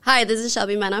Hi, this is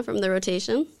Shelby Mena from The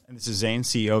Rotation. And this is Zane,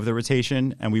 CEO of The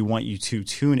Rotation, and we want you to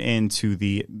tune in to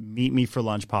the Meet Me for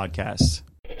Lunch podcast.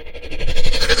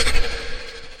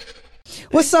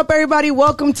 What's up, everybody?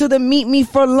 Welcome to the Meet Me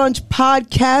for Lunch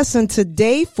podcast. And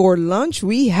today for lunch,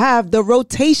 we have The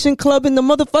Rotation Club in the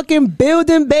motherfucking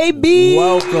building, baby.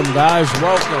 Welcome, guys.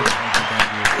 Welcome.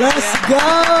 Let's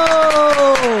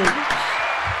go.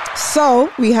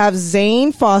 So we have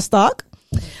Zane Fostock,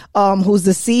 who's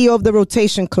the CEO of The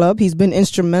Rotation Club. He's been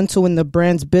instrumental in the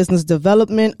brand's business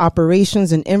development,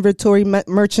 operations, and inventory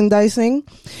merchandising.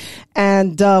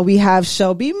 And we have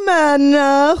Shelby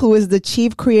Mena, who is the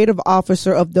Chief Creative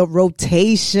Officer of The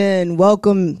Rotation.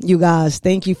 Welcome, you guys.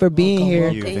 Thank you for being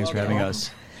here. Thanks for having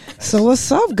us. So what's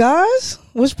up, guys?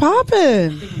 What's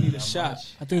poppin'? I think we need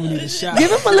a shot. Give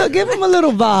him Give him a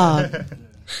little vibe.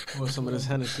 Pour some of this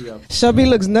Hennessy up. Shelby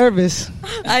looks nervous.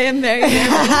 I am very nervous.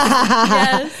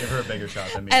 Yes. Give her a bigger shot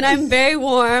than me. And I'm very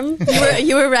warm.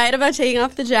 You were right about taking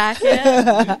off the jacket.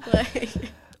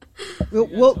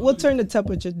 We'll turn the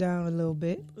temperature down a little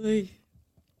bit.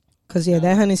 Because, that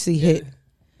Hennessy hit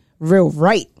real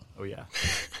right. Oh, yeah.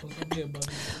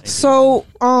 So,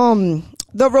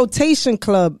 The Rotation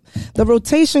Club. The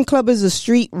Rotation Club is a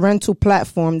street rental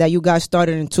platform that you guys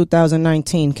started in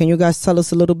 2019. Can you guys tell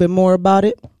us a little bit more about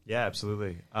it? Yeah,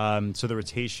 absolutely. So The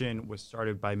Rotation was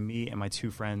started by me and my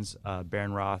two friends,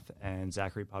 Baron Roth and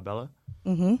Zachary Pabella.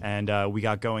 Mm-hmm. And we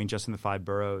got going just in the 5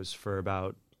 boroughs for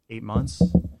about 8 months.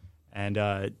 And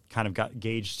kind of got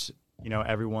gauged,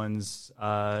 everyone's,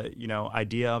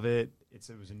 idea of it. It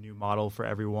was a new model for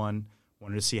everyone.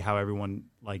 Wanted to see how everyone,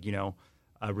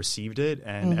 received it,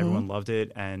 and everyone loved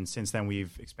it. And since then,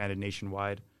 we've expanded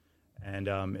nationwide. And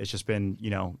it's just been,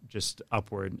 just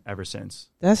upward ever since.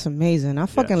 That's amazing. I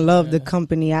fucking love the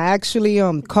company. I actually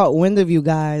caught wind of you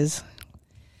guys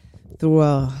through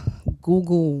a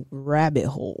Google rabbit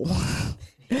hole.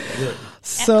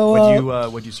 So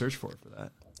what'd you search for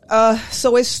that?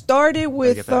 So it started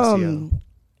with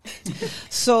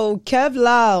so Kev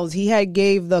Lyles, he had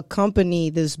gave the company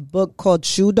this book called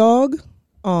Shoe Dog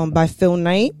by Phil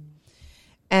Knight,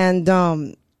 and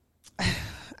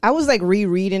I was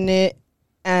rereading it,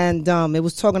 and it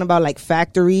was talking about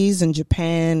factories in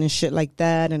Japan and shit like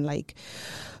that, and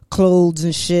clothes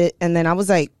and shit. And then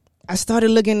I started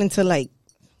looking into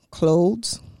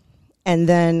clothes, and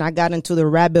then I got into the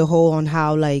rabbit hole on how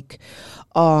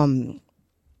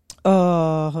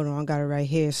hold on, I got it right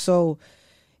here. So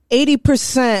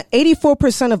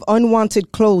 84% of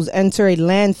unwanted clothes enter a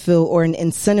landfill or an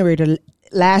incinerator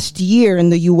last year in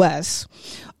the U.S.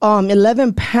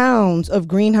 11 pounds of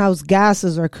greenhouse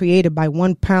gases are created by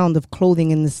 1 pound of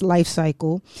clothing in this life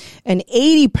cycle, and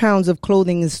 80 pounds of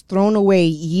clothing is thrown away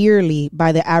yearly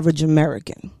by the average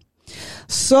American.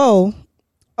 So,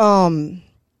 and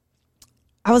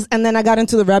then I got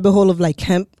into the rabbit hole of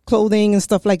hemp clothing and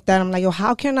stuff like that. I'm like, yo,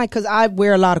 how can I, cause I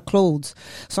wear a lot of clothes.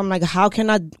 So I'm like, what can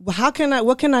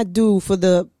I do for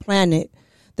the planet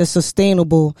that's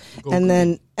sustainable? And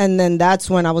then that's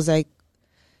when I was like,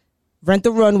 Rent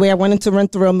the Runway. I went into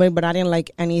Rent the Runway, but I didn't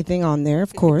like anything on there,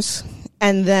 of course.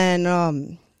 And then,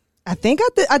 I think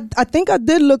I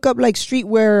did look up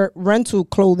streetwear rental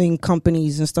clothing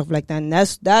companies and stuff like that. And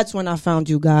that's when I found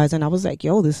you guys. And I was like,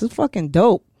 yo, this is fucking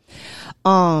dope.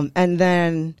 And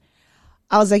then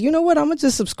I was like, you know what? I'm gonna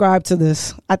just subscribe to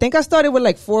this. I think I started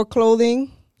with 4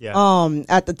 clothing. Yeah.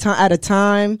 At a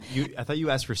time. I thought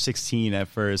you asked for 16 at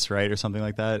first, right, or something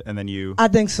like that, and then you. I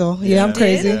think so. Yeah, I'm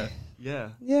crazy. Yeah,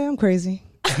 I'm crazy.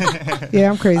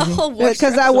 Yeah, I'm crazy. Oh,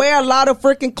 because I wear a lot of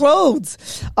freaking clothes.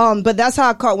 But that's how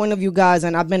I caught one of you guys,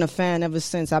 and I've been a fan ever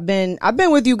since. I've been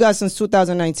with you guys since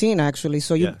 2019, actually.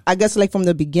 So I guess from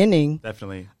the beginning.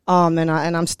 Definitely.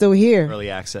 And I'm still here.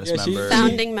 Early access Yeah, member.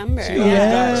 Founding member.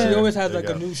 She always has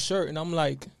a new shirt, and I'm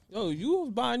like, yo, you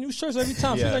was buying new shirts every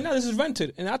time. She's like, no, this is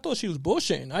rented. And I thought she was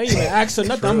bullshitting. I didn't even ask her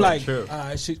nothing. I'm like,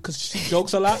 because she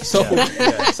jokes a lot. So,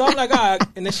 so I'm like, all right.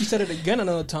 And then she said it again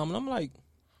another time. And I'm like,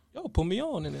 yo, put me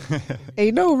on in it.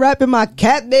 Ain't no rapping my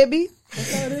cat, baby.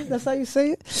 That's how it is. That's how you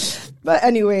say it. But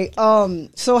anyway,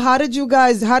 so how did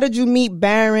you meet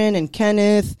Baron and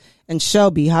Kenneth and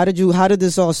Shelby? How did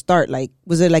this all start?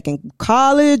 Was it in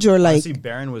college or Honestly,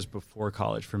 Baron was before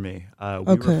college for me.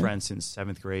 We were friends since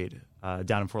 7th grade.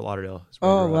 Down in Fort Lauderdale.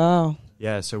 Oh, wow.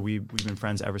 Yeah, so we've been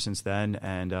friends ever since then,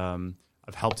 and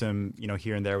I've helped him,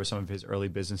 here and there with some of his early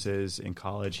businesses in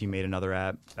college. He made another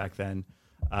app back then,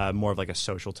 more of a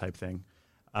social type thing.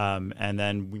 And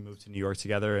then we moved to New York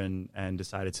together and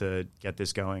decided to get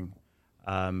this going.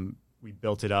 We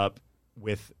built it up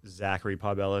with Zachary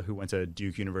Pabella, who went to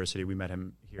Duke University. We met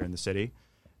him here in the city.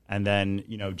 And then,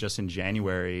 just in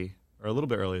January, or a little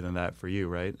bit earlier than that for you,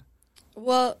 right?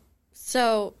 Well,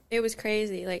 so it was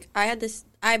crazy. Like I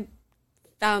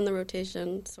found the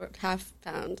rotation, half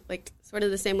found, like sort of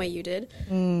the same way you did.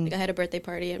 Like I had a birthday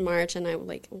party in March, and I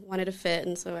like wanted to fit,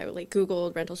 and so I would like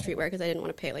Googled rental streetwear because I didn't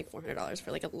want to pay like $400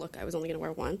 for like a look I was only going to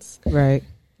wear once. Right.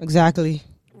 Exactly.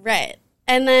 Right.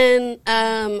 And then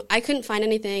I couldn't find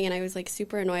anything, and I was like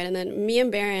super annoyed. And then me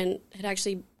and Baron had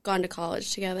actually gone to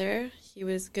college together. He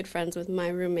was good friends with my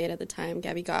roommate at the time,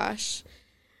 Gabby Gosh.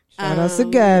 Shout out to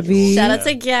Gabby. Shout out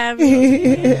to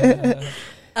Gabby.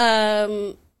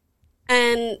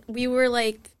 And we were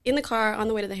like in the car on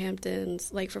the way to the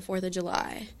Hamptons, like for 4th of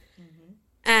July.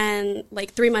 And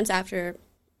like 3 months after,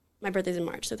 my birthday's in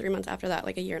March, so 3 months after that,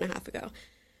 like a year and a half ago.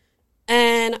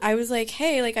 And I was like,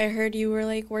 hey, like I heard you were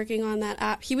like working on that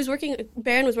app.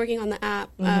 Baron was working on the app,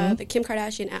 the Kim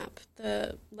Kardashian app,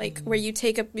 the like where you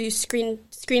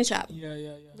screenshot. Yeah.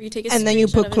 Where you take a and then you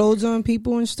screenshot put clothes on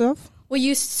people and stuff? Well,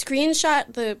 you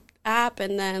screenshot the app,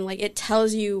 and then like it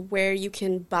tells you where you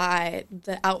can buy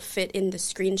the outfit in the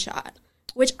screenshot,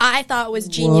 which I thought was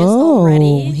genius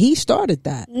already. He started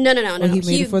that. No.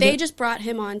 They just brought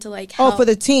him on to like help. Oh, for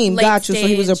the team. Gotcha. So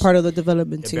he was a stage. part of the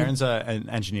development team. Baron's an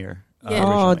engineer. Yeah.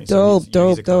 Oh, originally, so he's a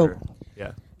dope. coder.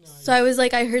 Yeah. So I was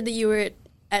like, I heard that you were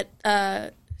at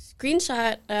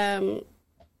Screenshot.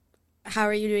 How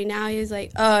are you doing now? He was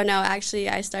like, oh no, actually,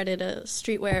 I started a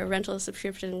streetwear rental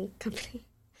subscription company.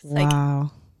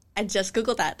 Wow. I just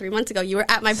Googled that 3 months ago. You were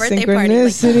at my birthday party.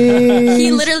 Like,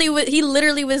 he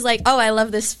literally was like, oh, I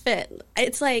love this fit.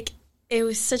 It's like, it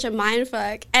was such a mind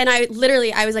fuck. And I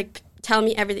was like, tell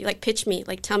me everything. Like, pitch me.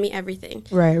 Like, tell me everything.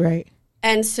 Right.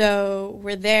 And so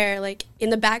we're there, like, in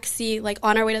the back seat, like,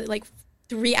 on our way to, like,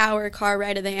 3-hour car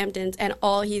ride to the Hamptons. And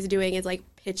all he's doing is, like,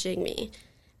 pitching me.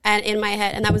 And in my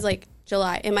head, and that was, like,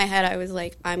 July. In my head, I was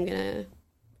like, I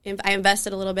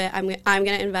invested a little bit. I'm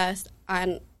going to invest.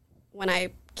 And when I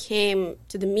came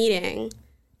to the meeting,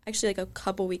 actually like a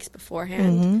couple weeks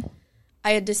beforehand,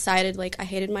 I had decided like I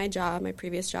hated my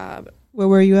previous job. Where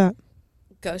were you at?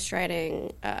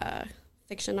 Ghostwriting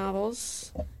fiction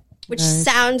novels, which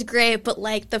sounds great, but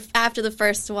like after the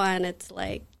first one, it's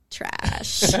like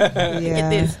trash. Yeah.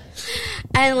 It is.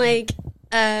 And like,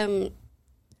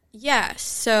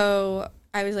 so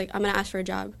I was like, I'm gonna ask for a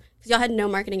job because y'all had no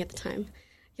marketing at the time.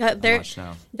 Yeah, their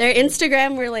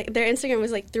Instagram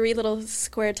was like 3 little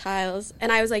square tiles,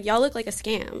 and I was like, y'all look like a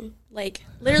scam. Like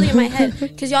literally in my head,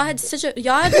 because y'all had you look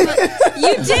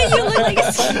like a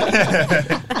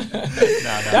scam.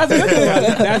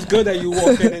 That's good that you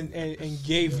walked in and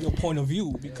gave your point of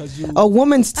view because you a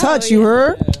woman's touch. You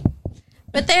heard. Yeah.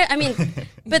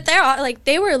 But they're all like,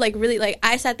 they were like really like,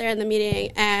 I sat there in the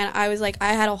meeting and I was like,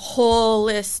 I had a whole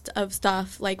list of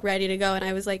stuff like ready to go, and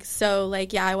I was like, so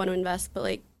like, yeah, I want to invest, but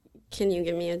like, can you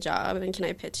give me a job and can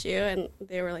I pitch you? And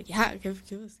they were like, yeah, give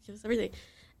us everything.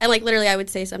 And like literally I would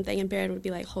say something and Baron would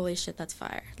be like, holy shit, that's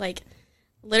fire. Like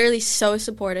literally so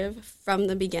supportive from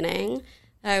the beginning.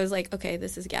 And I was like, okay,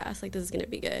 this is gas. Like this is going to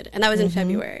be good. And that was in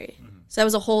February. So that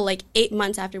was a whole like 8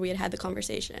 months after we had the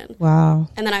conversation. Wow.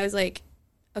 And then I was like,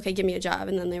 okay, give me a job.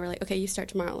 And then they were like, okay, you start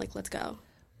tomorrow. Like, let's go.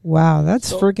 Wow,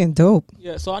 that's freaking dope.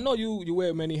 Yeah, so I know you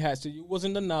wear many hats. So you was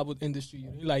in the novel industry.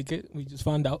 You didn't like it. We just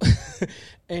found out.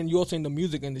 And you also in the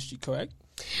music industry, correct?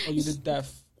 Or you did that?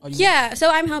 Yeah,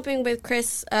 so I'm helping with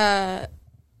Chris.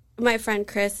 My friend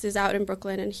Chris is out in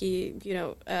Brooklyn, and he,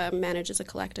 manages a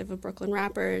collective of Brooklyn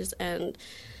rappers. And,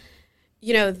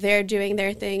 they're doing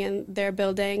their thing and they're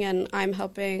building, and I'm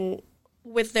helping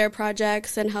with their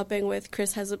projects and helping with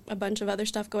Chris has a bunch of other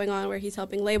stuff going on where he's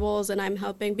helping labels and I'm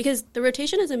helping because the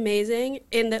rotation is amazing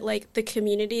in that like the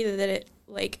community that it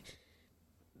like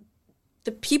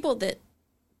the people that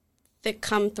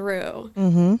come through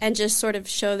and just sort of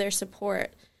show their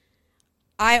support.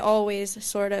 I always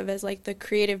sort of as like the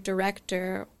creative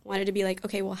director wanted to be like,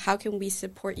 okay, well, how can we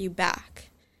support you back?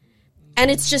 And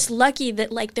it's just lucky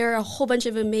that like there are a whole bunch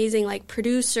of amazing like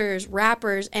producers,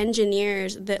 rappers,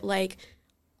 engineers that like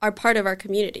are part of our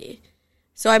community.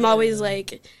 So I'm always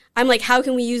like, how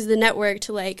can we use the network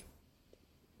to like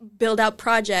build out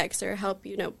projects or help,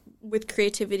 with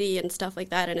creativity and stuff like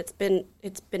that. And it's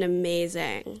been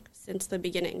amazing since the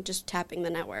beginning, just tapping the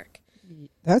network.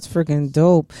 That's freaking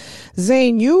dope.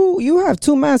 Zane, you have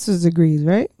 2 master's degrees,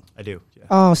 right? I do. Yeah.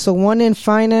 Oh, so one in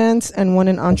finance and one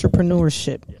in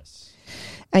entrepreneurship. Yes.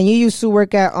 And you used to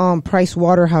work at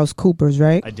PricewaterhouseCoopers,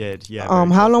 right? I did, yeah.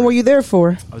 How long were you there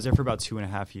for? I was there for about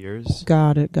 2.5 years.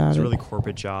 Got it. It was a really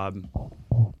corporate job.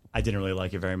 I didn't really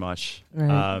like it very much.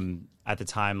 Right. At the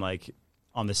time, like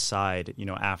on the side,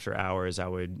 after hours, I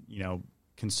would,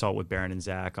 consult with Baron and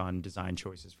Zach on design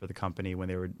choices for the company when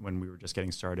we were just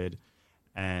getting started.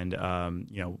 and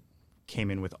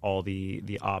came in with all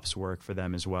the ops work for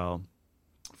them as well,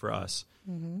 for us.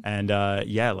 Mm-hmm. And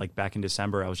like back in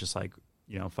December, I was just like,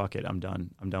 fuck it, I'm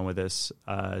done with this.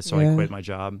 So I quit my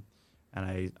job,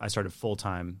 and I started full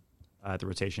time at the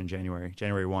rotation in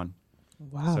January 1.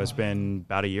 Wow. So it's been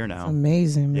about a year now. That's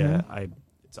amazing, man. Yeah,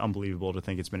 it's unbelievable to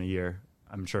think it's been a year.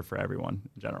 I'm sure for everyone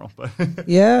in general, but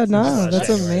yeah, no, that's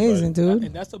amazing, dude.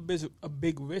 And that's a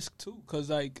big risk too, because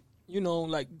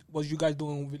was you guys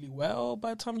doing really well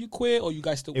by the time you quit, or you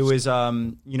guys still? It was,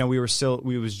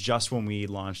 we was just when we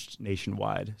launched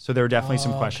nationwide, so there were definitely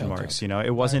some question marks. Okay.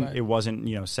 It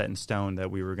wasn't set in stone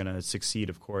that we were going to succeed.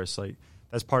 Of course, like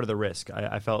that's part of the risk.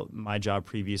 I felt my job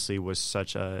previously was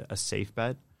such a safe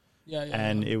bet.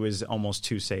 And it was almost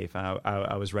too safe.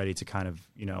 I was ready to kind of,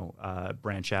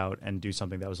 branch out and do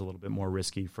something that was a little bit more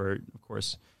risky for, of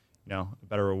course, a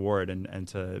better reward and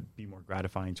to be more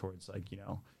gratifying towards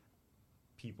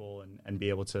people and be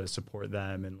able to support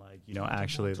them and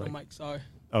actually like. Mike, sorry.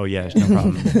 Oh yeah, no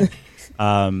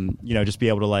problem. Just be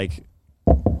able to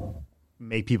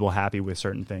make people happy with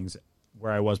certain things.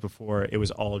 Where I was before, it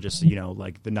was all just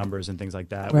like the numbers and things like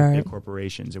that with big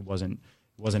corporations. It wasn't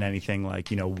anything like,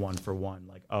 one for one,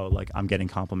 like, oh, like I'm getting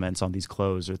compliments on these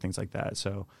clothes or things like that.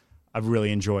 So I've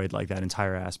really enjoyed like that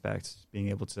entire aspect, being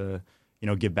able to,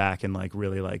 give back and like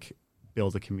really like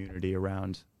build a community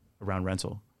around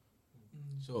rental.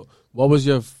 So what was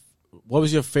your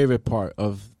favorite part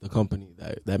of the company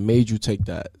that made you take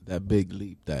that big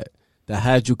leap that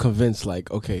had you convinced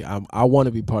like, okay, I want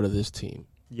to be part of this team?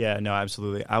 Yeah, no,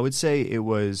 absolutely. I would say it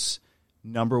was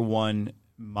number one.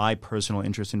 My personal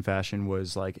interest in fashion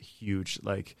was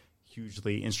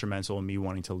hugely instrumental in me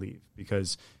wanting to leave,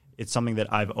 because it's something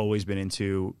that I've always been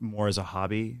into more as a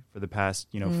hobby for the past,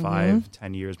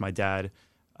 5-10 years. My dad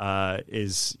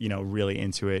is, really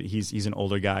into it. He's an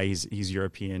older guy. He's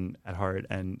European at heart.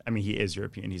 And I mean, he is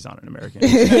European. He's not an American.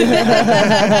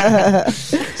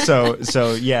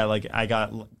 So yeah, like I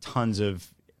got tons of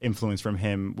influence from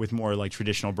him with more like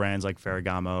traditional brands like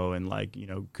Ferragamo and like,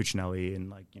 Cucinelli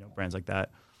and like, brands like that.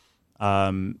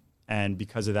 And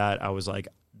because of that, I was like,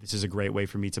 this is a great way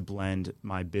for me to blend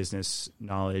my business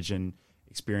knowledge and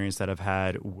experience that I've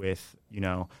had with,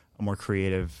 a more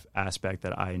creative aspect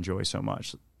that I enjoy so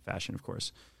much, fashion, of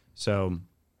course. So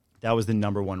that was the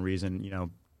number one reason,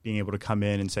 being able to come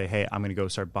in and say, hey, I'm going to go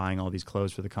start buying all these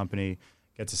clothes for the company,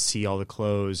 get to see all the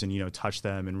clothes and, touch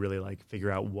them and really like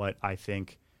figure out what I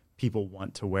think people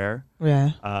want to wear.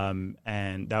 Yeah.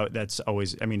 And that's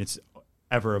always, I mean, it's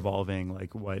ever evolving,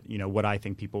 like what I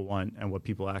think people want and what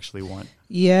people actually want.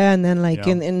 Yeah. And then like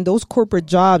in those corporate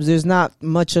jobs, there's not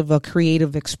much of a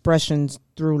creative expression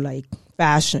through like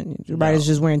fashion. Everybody's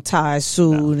just wearing ties,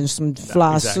 suit and some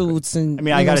fly suits. And I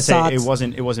mean, I gotta say it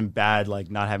wasn't bad, like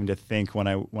not having to think when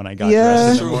I got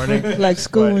dressed in the morning. Like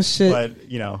school and shit.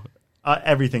 But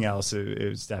everything else, it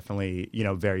was definitely,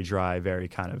 very dry, very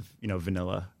kind of,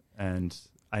 vanilla. And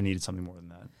I needed something more than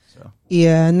that. So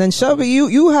yeah, and then Shelby,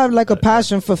 you have like a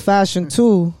passion for fashion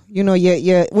too.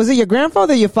 Yeah. Was it your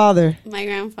grandfather or your father? My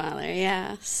grandfather,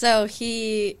 yeah. So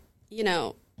he,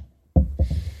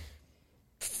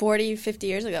 40, 50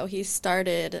 years ago, he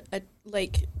started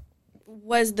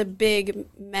was the big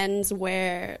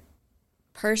menswear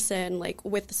person, like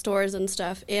with stores and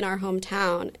stuff in our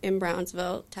hometown in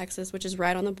Brownsville, Texas, which is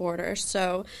right on the border.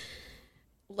 So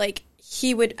like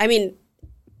he would,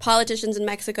 politicians in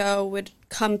Mexico would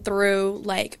come through,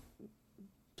 like,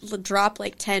 drop,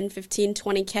 like, 10, 15,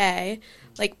 20K,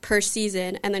 like, per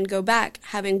season, and then go back,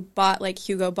 having bought, like,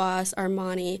 Hugo Boss,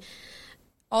 Armani,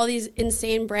 all these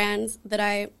insane brands that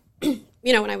I,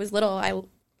 when I was little,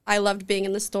 I loved being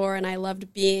in the store, and I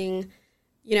loved being,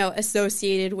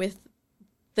 associated with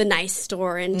the nice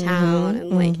store in town,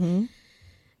 and, like,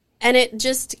 and it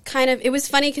just kind of, it was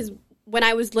funny because when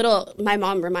I was little, my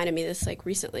mom reminded me this like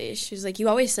recently. She was like, "You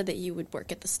always said that you would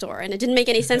work at the store," and it didn't make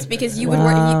any sense because you would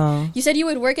work. You said you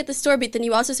would work at the store, but then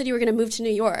you also said you were going to move to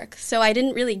New York. So I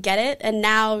didn't really get it, and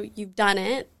now you've done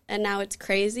it, and now it's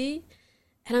crazy.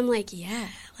 And I'm like, yeah,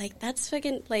 like that's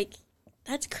fucking like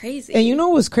that's crazy. And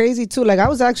what's crazy too? Like I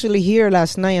was actually here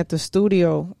last night at the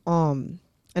studio, and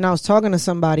I was talking to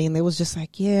somebody, and they was just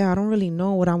like, "Yeah, I don't really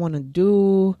know what I want to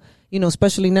do."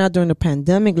 Especially now during the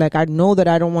pandemic, like I know that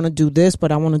I don't want to do this, but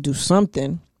I want to do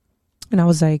something. And I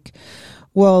was like,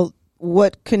 well,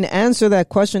 what can answer that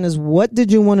question is what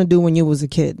did you want to do when you was a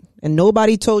kid? And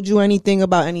nobody told you anything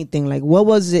about anything. Like, what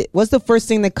was it? What's the first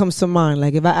thing that comes to mind?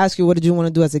 Like, if I ask you, what did you want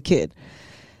to do as a kid?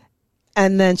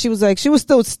 And then she was like, she was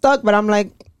still stuck, but I'm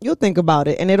like, you'll think about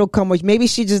it and it'll come with, maybe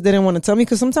she just didn't want to tell me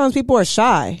because sometimes people are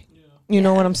shy. You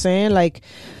know what I'm saying? Like,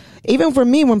 Even for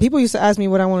me, when people used to ask me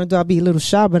what I want to do, I'd be a little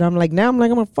shy, but I'm like, now I'm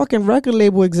like, I'm a fucking record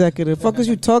label executive. Fuck is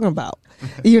you talking about?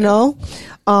 You know?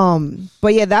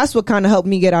 But yeah, that's what kind of helped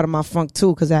me get out of my funk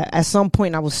too. Cause at some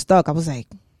point I was stuck. I was like,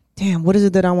 damn, what is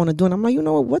it that I want to do? And I'm like, you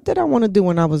know what did I want to do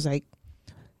when I was like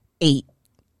 8?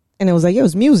 And it was like, yeah, it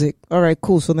was music. All right,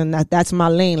 cool. So then that's my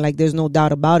lane. Like, there's no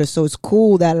doubt about it. So it's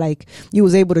cool that like you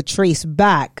was able to trace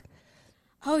back.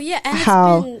 Oh yeah,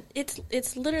 and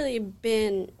it's literally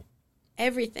been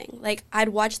everything. Like I'd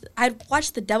watched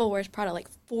The Devil Wears Prada like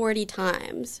 40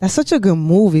 times. That's such a good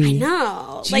movie. I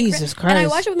know. Jesus Christ. And I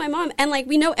watched it with my mom, and like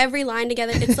we know every line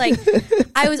together. It's like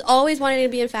I was always wanting to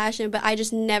be in fashion, but I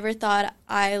just never thought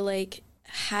I like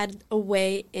had a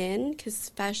way in, because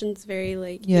fashion's very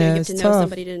like you have to know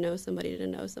somebody to know somebody to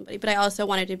know somebody. But I also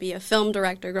wanted to be a film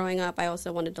director growing up. I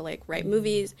also wanted to like write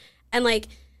movies, and like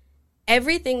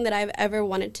everything that I've ever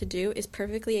wanted to do is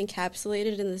perfectly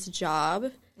encapsulated in this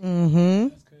job.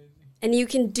 Mm-hmm. And you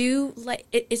can do like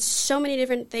it's so many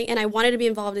different things. And I wanted to be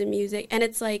involved in music, and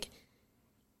it's like,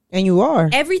 and you are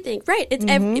everything, right? It's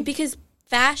because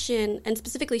fashion, and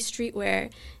specifically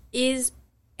streetwear, is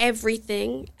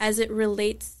everything as it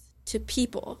relates to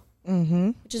people,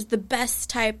 which is the best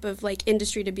type of like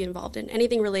industry to be involved in.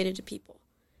 Anything related to people,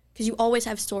 because you always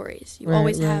have stories. You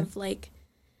always have like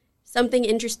something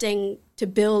interesting to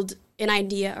build an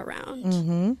idea around.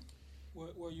 Mm-hmm.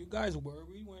 Were you guys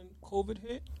worried when COVID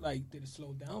hit? Like, did it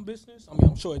slow down business? I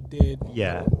mean, I'm sure it did.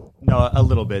 Yeah. No, a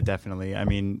little bit, definitely. I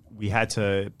mean, we had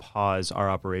to pause our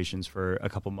operations for a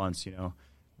couple months, you know.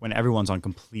 When everyone's on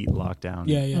complete lockdown,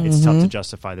 it's tough to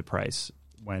justify the price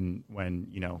when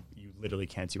you know, you literally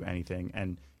can't do anything.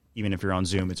 And even if you're on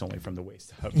Zoom, it's only from the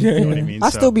waist up. You know what I mean? I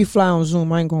still be fly on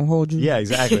Zoom. I ain't gonna hold you. Yeah,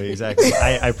 exactly.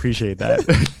 I appreciate that.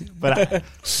 But,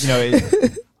 you know,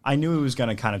 I knew it was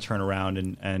going to kind of turn around.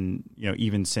 And, you know,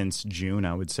 even since June,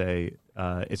 I would say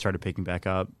it started picking back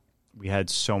up. We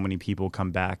had so many people come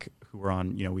back who were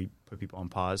on, you know, we put people on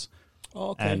pause. Oh,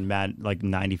 okay. And like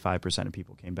 95% of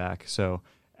people came back. So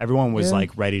everyone was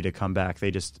like ready to come back. They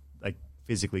just like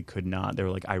physically could not. They were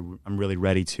like, I'm really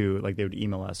ready to. Like they would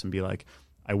email us and be like,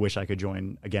 I wish I could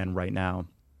join again right now.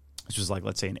 This was like,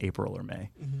 let's say in April or May.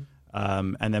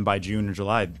 And then by June or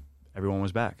July, everyone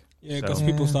was back. Yeah, because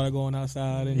people started going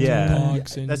outside and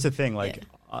talks. And that's the thing. Like,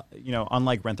 you know,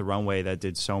 unlike Rent the Runway that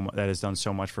has done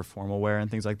so much for formal wear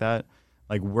and things like that.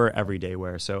 Like we're everyday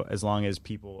wear. So as long as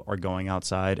people are going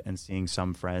outside and seeing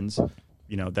some friends,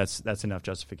 you know, that's enough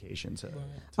justification to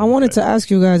I wanted to ask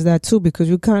you guys that too, because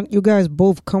you guys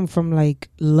both come from like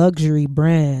luxury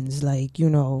brands, like, you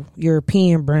know,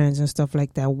 European brands and stuff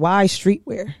like that. Why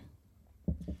streetwear?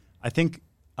 I think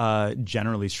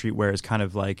generally streetwear is kind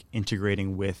of like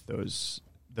integrating with those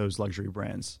luxury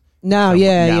brands.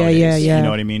 Nowadays, you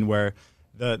know what I mean? Where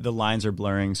the lines are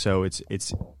blurring, so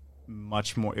it's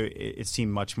much more. It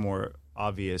seemed much more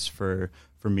obvious for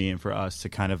me and for us to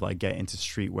kind of like get into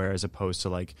streetwear as opposed to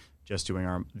like just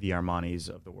doing the Armanis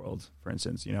of the world, for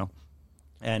instance, you know.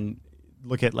 And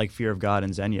look at like Fear of God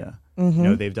and Xenia. You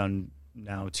know, they've done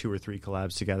now 2 or 3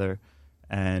 collabs together,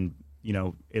 and you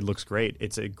know, it looks great.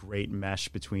 It's a great mesh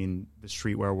between the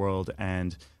streetwear world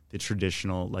and the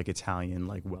traditional like Italian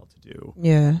like well-to-do,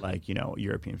 like, you know,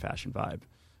 European fashion vibe.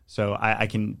 So I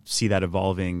can see that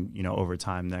evolving, you know, over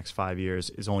time. The next 5 years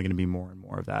is only going to be more and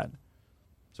more of that.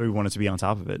 So we wanted to be on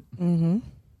top of it.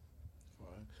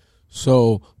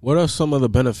 So what are some of the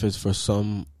benefits for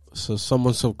someone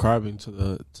subscribing to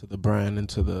the brand and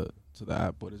to the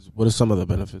app? What are some of the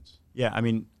benefits? Yeah, I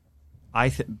mean,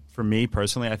 for me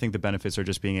personally, I think the benefits are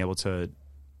just being able to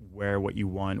wear what you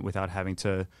want without having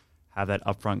to have that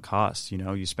upfront cost. You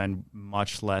know, you spend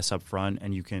much less upfront,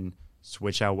 and you can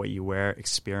switch out what you wear,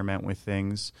 experiment with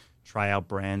things, try out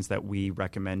brands that we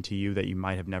recommend to you that you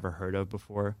might have never heard of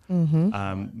before.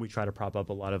 We try to prop up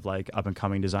a lot of like up and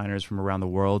coming designers from around the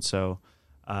world. So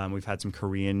we've had some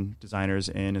Korean designers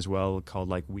in as well, called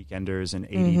like Weekenders and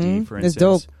ADD, for instance. It's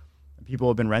dope. People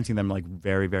have been renting them like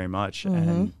very, very much.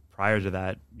 And prior to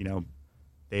that, you know,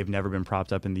 they've never been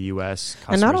propped up in the U.S.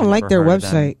 And I don't like their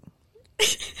website.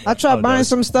 I tried buying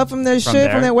some stuff from their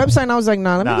website, and I was like,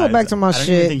 let me go back to my shit.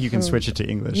 I don't think you can switch it to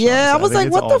English. Yeah, I was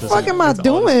like, what the fuck am I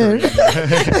doing?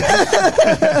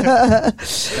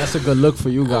 That's a good look for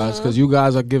you guys, because you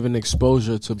guys are giving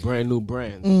exposure to brand new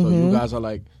brands. So you guys are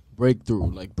like breakthrough,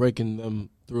 like breaking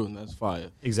them through, and that's fire.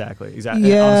 Exactly. Yeah.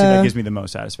 Honestly, that gives me the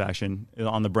most satisfaction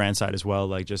on the brand side as well,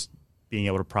 like just being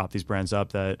able to prop these brands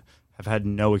up that have had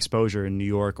no exposure in New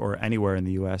York or anywhere in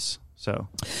the U.S. So,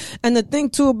 and the thing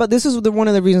too, but this is one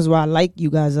of the reasons why I like you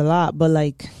guys a lot. But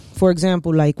like, for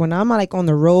example, like when I'm like on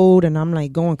the road and I'm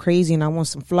like going crazy and I want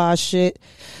some fly shit,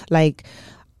 like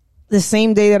the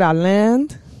same day that I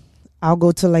land, I'll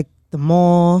go to like the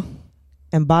mall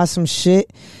and buy some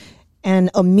shit.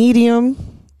 And a medium,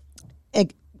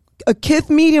 a Kith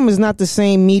medium is not the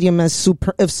same medium as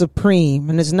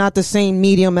Supreme, and it's not the same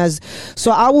medium as.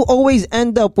 So I will always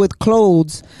end up with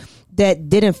clothes that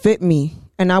didn't fit me,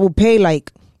 and I will pay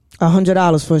like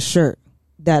 $100 for a shirt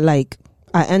that like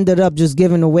I ended up just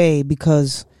giving away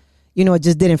because, you know, it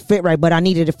just didn't fit right, but I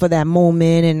needed it for that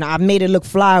moment and I made it look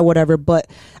fly or whatever, but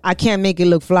I can't make it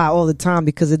look fly all the time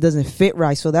because it doesn't fit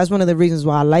right. So that's one of the reasons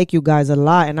why I like you guys a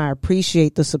lot and I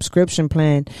appreciate the subscription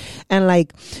plan. And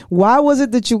like, why was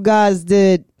it that you guys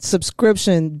did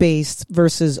subscription based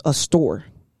versus a store?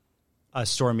 A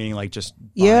store meaning like just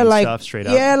buying stuff straight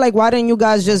up? Yeah, like why didn't you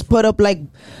guys just put up like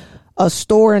a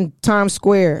store in Times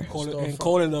Square call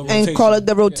it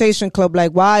the Rotation Club?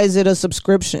 Like, why is it a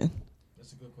subscription?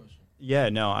 Yeah,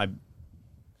 no, do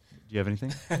you have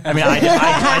anything? I mean,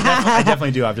 I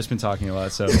definitely do. I've just been talking a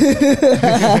lot, so. Do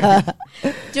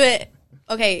it.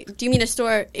 Okay, do you mean a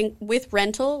store with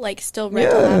rental? Like, still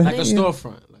rental happening? Like a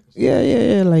storefront.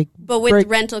 Yeah. Like, but with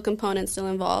rental components still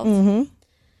involved? Mm-hmm.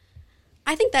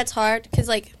 I think that's hard, because,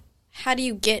 like, how do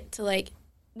you get to, like,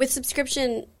 with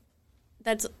subscription,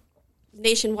 that's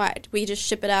nationwide. We just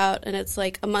ship it out, and it's,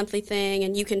 like, a monthly thing,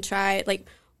 and you can try, like,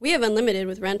 we have unlimited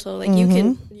with rental. Like, you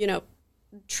can, you know,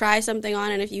 try something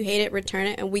on, and if you hate it, return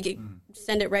it, and we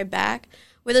send it right back.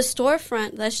 With a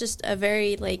storefront, that's just a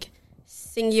very, like,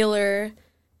 singular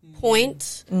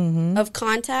point of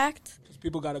contact. Because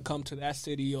people got to come to that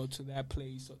city or to that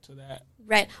place or to that.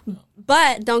 Right.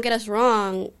 But don't get us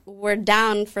wrong, we're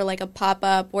down for, like, a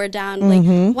pop-up. We're down,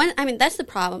 like, I mean, that's the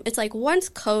problem. It's, like, once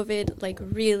COVID, like,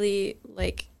 really,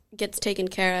 like, gets taken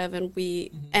care of and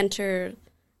we enter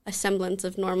a semblance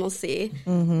of normalcy.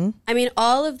 I mean,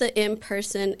 all of the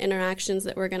in-person interactions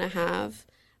that we're going to have,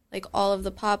 like all of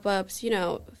the pop-ups, you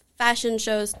know, fashion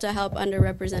shows to help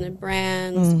underrepresented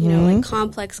brands, you know, like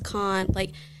Complex Con,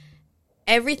 like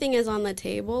everything is on the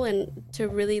table. And to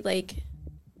really like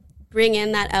bring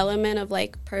in that element of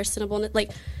like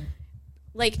personableness,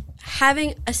 like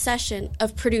having a session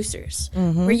of producers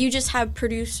where you just have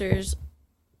producers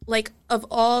like of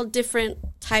all different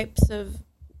types of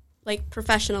like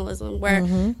professionalism, where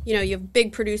you know, you have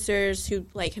big producers who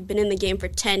like have been in the game for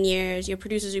 10 years, you have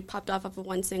producers who popped off of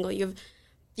one single, you have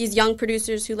these young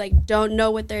producers who like don't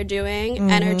know what they're doing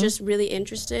and are just really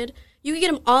interested. You could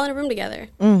get them all in a room together,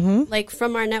 like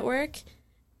from our network,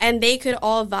 and they could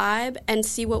all vibe and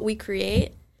see what we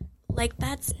create. Like,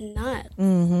 that's nuts.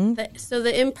 So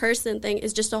the in-person thing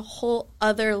is just a whole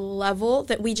other level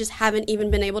that we just haven't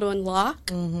even been able to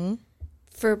unlock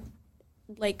for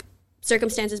like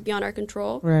circumstances beyond our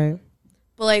control. Right.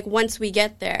 But like once we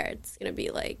get there, it's gonna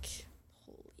be like,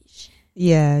 holy shit.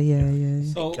 Yeah.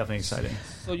 So, definitely exciting.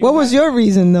 So what was your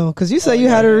reason though? Because you said you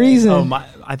had a reason.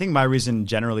 I think my reason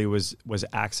generally was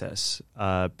access.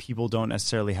 People don't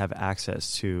necessarily have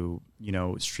access to, you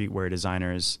know, streetwear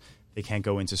designers. They can't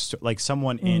go into like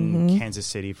someone in Kansas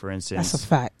City, for instance. That's a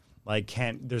fact. Like,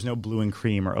 there's no Blue and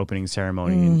Cream or opening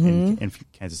ceremony in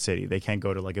Kansas City. They can't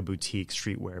go to like a boutique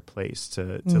streetwear place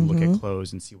to look at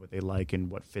clothes and see what they like and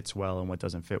what fits well and what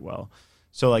doesn't fit well.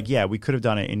 So like, yeah, we could have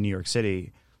done it in New York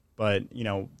City, but you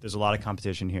know, there's a lot of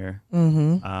competition here.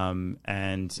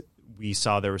 And we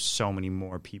saw there were so many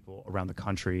more people around the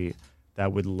country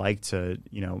that would like to,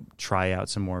 you know, try out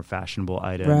some more fashionable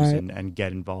items and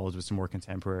get involved with some more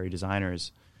contemporary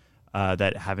designers.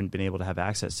 That haven't been able to have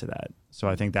access to that. So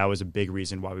I think that was a big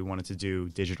reason why we wanted to do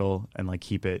digital and like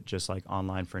keep it just like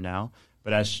online for now.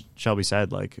 But as Shelby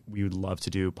said, like we would love to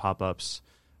do pop-ups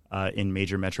in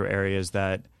major metro areas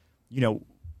that, you know,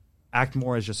 act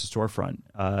more as just a storefront.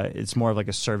 It's more of like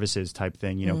a services type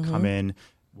thing, you know, come in,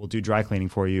 we'll do dry cleaning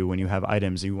for you when you have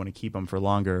items and you want to keep them for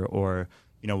longer, or,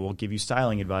 you know, we'll give you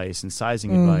styling advice and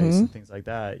sizing advice and things like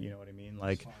that. You know what I mean?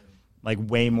 Like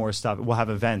way more stuff. We'll have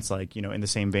events like, you know, in the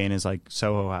same vein as like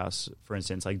Soho House, for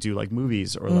instance, like do like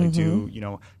movies or like do, you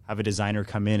know, have a designer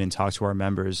come in and talk to our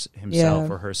members himself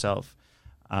or herself.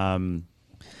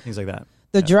 Things like that.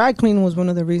 The dry cleaning was one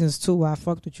of the reasons too why I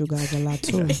fucked with you guys a lot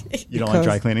too. You don't like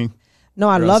dry cleaning? No,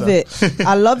 I love it.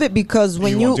 I love it because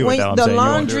when the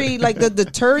laundry, like the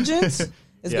detergents,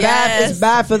 it's bad. It's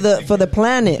bad for the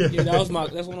planet. Yeah, that's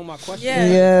one of my questions.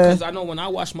 Yeah. Because I know when I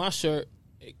wash my shirt,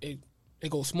 it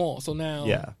goes small. So now,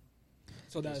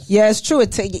 so that's it's true.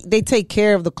 They take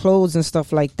care of the clothes and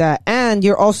stuff like that, and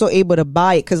you're also able to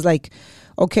buy it because, like,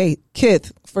 okay,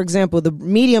 Kith, for example, the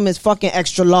medium is fucking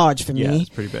extra large for me. Yeah, it's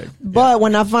pretty big. But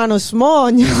when I find a small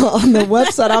on the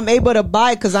website, I'm able to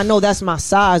buy it because I know that's my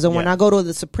size. And when I go to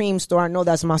the Supreme store, I know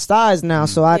that's my size now.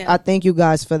 So I thank you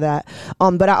guys for that.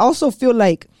 But I also feel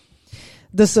like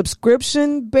the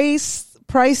subscription based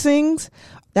pricings,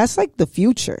 that's like the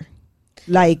future.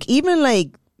 Like even like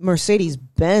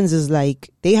Mercedes-Benz is like,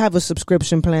 they have a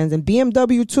subscription plans, and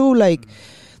BMW too, like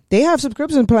they have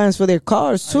subscription plans for their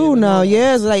cars too now.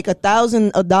 Yeah, it's like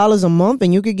 $1,000 a month,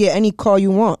 and you could get any car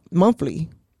you want monthly.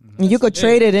 And you could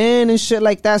trade it in and shit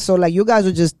like that. So like you guys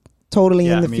are just totally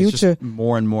in the future. It's just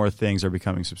more and more things are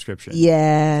becoming subscription.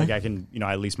 Yeah. Like I can,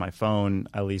 I lease my phone,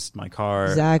 I lease my car,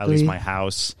 exactly. I lease my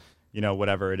house,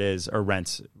 whatever it is, or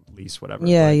rent, lease, whatever.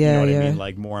 Yeah, but, yeah, You know what yeah. I mean?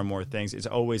 Like more and more things. It's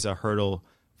always a hurdle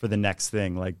for the next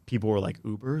thing. Like people were like,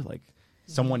 Uber, like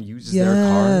someone uses their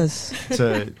car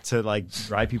to like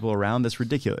drive people around. That's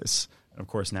ridiculous. And of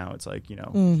course now it's like,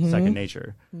 second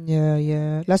nature. Yeah,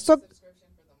 yeah. Let's talk.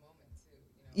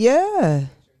 Yeah.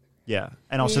 Yeah,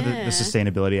 and also the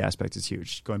sustainability aspect is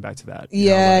huge. Going back to that.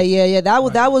 Yeah.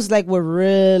 That was like what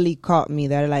really caught me.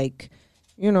 That like,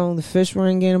 the fish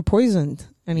weren't getting poisoned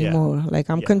anymore. Yeah. Like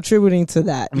I'm contributing to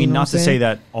that. I mean, not to say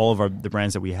that all of the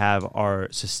brands that we have are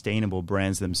sustainable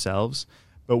brands themselves,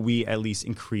 but we at least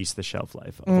increase the shelf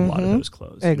life of a lot of those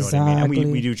clothes. Exactly. You know what I mean?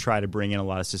 And we do try to bring in a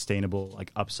lot of sustainable,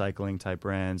 like upcycling type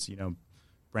brands.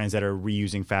 Brands that are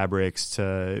reusing fabrics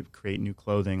to create new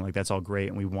clothing. Like that's all great,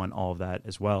 and we want all of that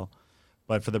as well.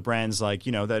 But for the brands like,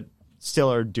 that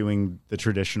still are doing the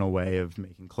traditional way of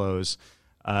making clothes,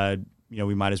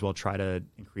 we might as well try to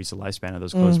increase the lifespan of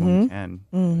those clothes when we can.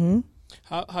 Mm-hmm.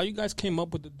 How you guys came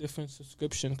up with the different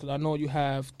subscription? Because I know you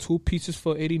have 2 pieces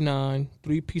for $89,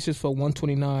 3 pieces for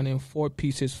 $129, and 4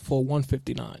 pieces for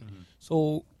 $159. Mm-hmm.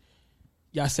 So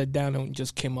y'all sat down and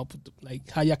just came up with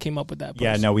how y'all came up with that price?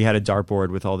 Yeah, no, we had a dartboard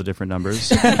with all the different numbers.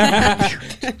 Threw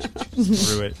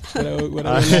it.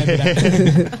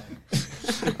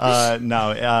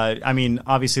 I mean,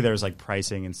 obviously there was like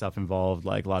pricing and stuff involved,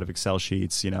 like a lot of Excel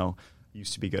sheets,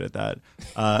 used to be good at that.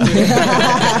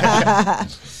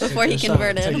 Before he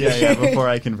converted. Yeah, before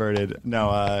I converted. No,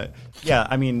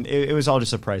 I mean, it was all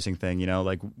just a pricing thing,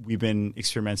 like we've been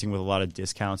experimenting with a lot of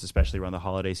discounts, especially around the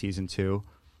holiday season too.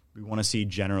 We want to see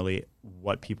generally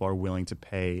what people are willing to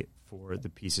pay for the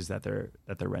pieces that they're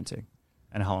renting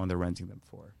and how long they're renting them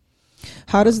for.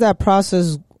 How does that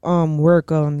process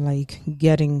work on like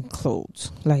getting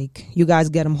clothes? Like you guys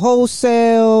get them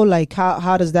wholesale? Like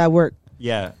how does that work?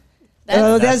 Yeah.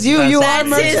 That's you. You are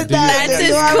merchandise. That's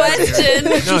his question.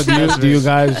 No, do you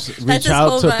guys reach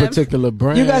out to particular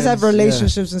brands? You guys have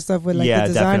relationships and stuff with like the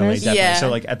designers? Definitely. Yeah. So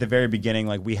like at the very beginning,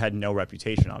 like we had no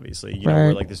reputation, obviously.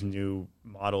 We're like this new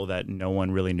model that no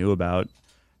one really knew about.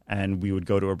 And we would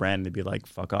go to a brand and they'd be like,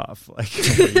 fuck off. Like,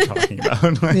 what are you talking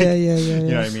about? Like, yeah. You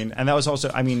know what I mean? And that was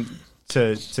also, I mean,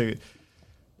 to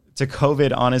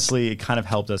COVID, honestly, it kind of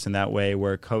helped us in that way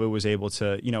where COVID was able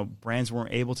to, brands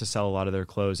weren't able to sell a lot of their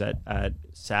clothes at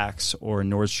Saks or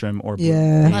Nordstrom or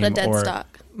a lot of dead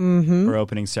stock or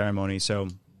opening ceremony. So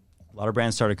a lot of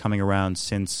brands started coming around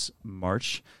since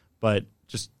March, but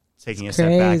just taking a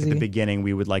step back at the beginning,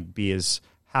 we would like be as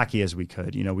hacky as we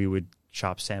could. We would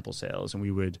shop sample sales and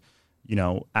we would,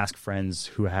 ask friends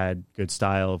who had good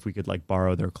style if we could like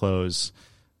borrow their clothes.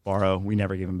 We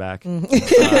never give them back.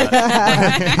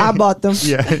 I bought them.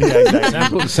 Yeah,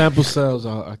 exactly. Sample sales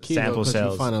are key. Sample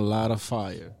sales. You find a lot of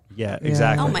fire. Yeah,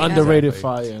 exactly. Oh my underrated God.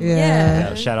 Fire.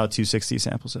 Yeah. Shout out 260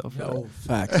 sample sale. For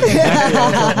facts.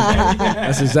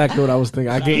 That's exactly what I was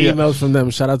thinking. I get emails from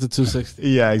them. Shout out to 260.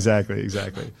 Yeah, exactly.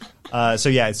 So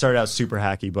it started out super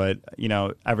hacky, but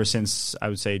ever since I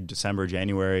would say December,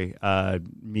 January,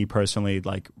 me personally,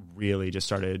 like really just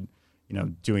started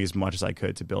doing as much as I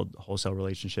could to build wholesale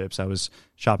relationships. I was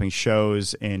shopping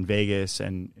shows in Vegas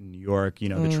and in New York,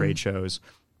 the trade shows,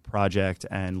 Project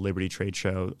and Liberty Trade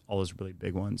Show, all those really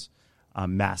big ones.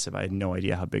 Massive. I had no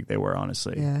idea how big they were,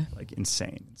 honestly. Yeah. Like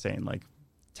insane. Like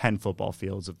 10 football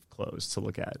fields of clothes to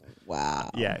look at.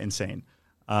 Wow. Yeah, insane.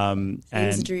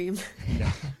 His dream.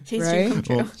 Yeah. His dream come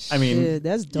true. Well, I mean,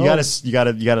 that's dope. You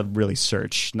gotta really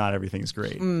search. Not everything's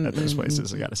great at those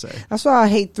places, I gotta say. That's why I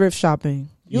hate thrift shopping.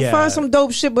 You find some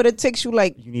dope shit, but it takes you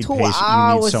like 2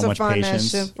 hours to find that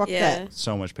shit. Fuck that.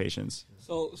 So much patience.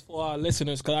 So for our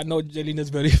listeners, because I know Jeleena's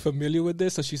very familiar with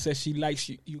this, so she says she likes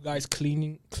you guys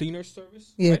cleaner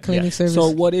service. Yeah, right? Cleaning service. So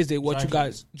what is it?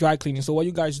 Dry cleaning. So what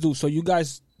you guys do? So you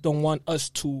guys don't want us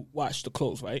to wash the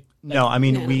clothes, right? No, I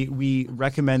mean we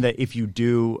recommend that if you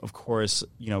do, of course,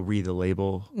 read the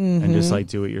label and just like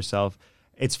do it yourself.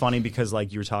 It's funny because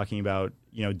like you were talking about,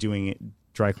 doing it,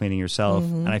 dry cleaning yourself,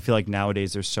 and I feel like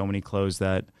nowadays there's so many clothes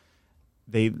that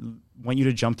they want you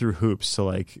to jump through hoops to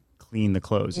like clean the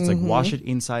clothes. It's like wash it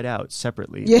inside out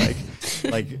separately. Yeah. Like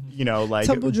like like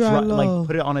Tumble dry low. like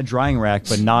put it on a drying rack,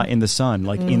 but not in the sun,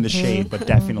 like in the shade, but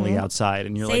definitely outside.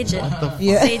 And you're Sage like, it. what the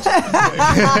Yeah. Sage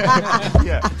it.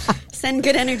 yeah, Send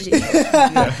good energy.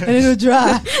 And it'll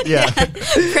dry. yeah.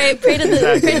 Pray to the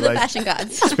Exactly, pray to the like- fashion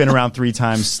gods. Spin around 3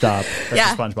 times, stop. That's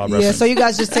Yeah. a SpongeBob Yeah, reference. so you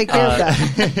guys just take care of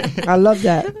that. I love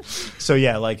that. So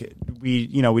yeah, like we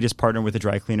just partner with a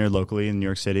dry cleaner locally in New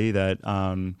York City that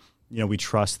we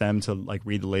trust them to like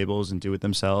read the labels and do it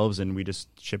themselves, and we just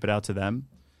ship it out to them,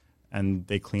 and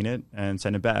they clean it and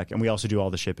send it back. And we also do all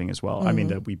the shipping as well. I mean,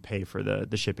 that we pay for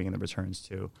the shipping and the returns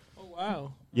too. Oh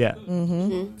wow. Yeah.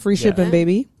 Free shipping, Yeah.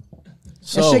 baby.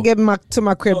 So, That shit get to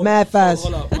my crib mad fast.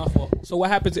 Hold up, my fault. So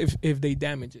what happens if they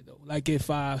damage it though? Like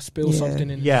if I spill Yeah. something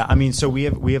in Yeah, I mean, so we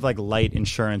have like light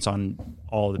insurance on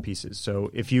all the pieces. So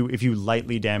if you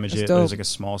lightly damage That's it, dope. there's like a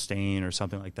small stain or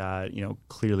something like that,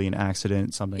 clearly an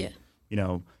accident, something Yeah.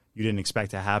 you didn't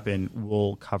expect to happen,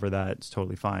 we'll cover that. It's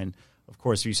totally fine. Of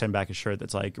course, if you send back a shirt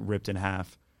that's like ripped in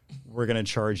half, we're gonna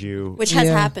charge you. Which has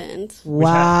Yeah. happened.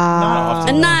 Wow. Not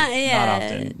often. And though. not yeah, Not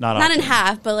often. Not in often.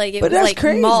 half, but like it But was that's like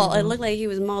crazy. mauled. It looked like he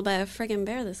was mauled by a friggin'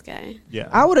 bear. This guy. Yeah.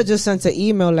 I would have just sent an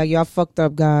email like, y'all fucked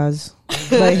up, guys.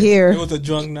 But here. it was a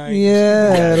drunk night.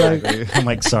 Yeah. Like, Exactly. I'm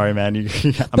like, sorry, man. I'm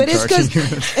but it's charging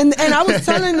because, you. and I was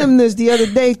telling them this the other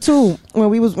day too, when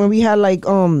we had like,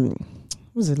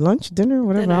 was it lunch, dinner,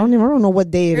 whatever? Dinner. I don't know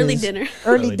what day it is. Early dinner.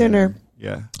 Early dinner.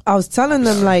 Yeah. I was telling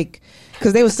them like,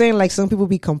 because they were saying like some people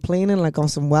be complaining like on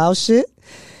some wild shit,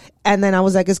 and then I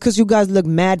was like, it's because you guys look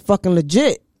mad fucking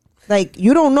legit. Like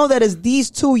you don't know that it's these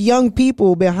 2 young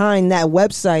people behind that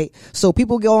website, so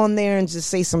people go on there and just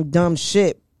say some dumb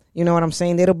shit. You know what I'm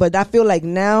saying? But I feel like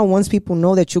now once people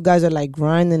know that you guys are like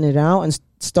grinding it out and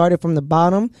started from the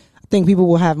bottom, I think people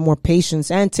will have more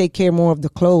patience and take care more of the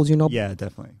clothes. Yeah,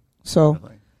 definitely. So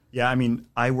Definitely. Yeah, I mean,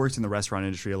 I worked in the restaurant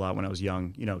industry a lot when I was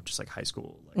young, just like high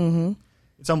school. Like,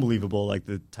 it's unbelievable, like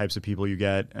the types of people you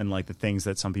get and like the things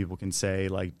that some people can say,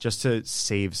 like just to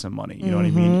save some money. You know what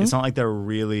I mean? It's not like they're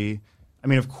really, I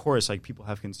mean, of course, like people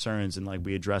have concerns and like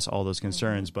we address all those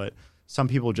concerns, but some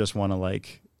people just want to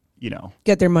like,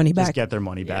 get their money just back. get their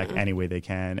money back Yeah. any way they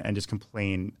can and just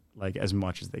complain like as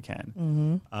much as they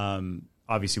can.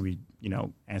 Obviously we,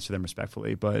 answer them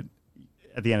respectfully, but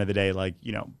at the end of the day, like,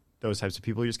 those types of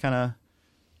people, you just kind of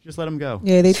just let them go.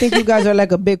 Yeah, they think you guys are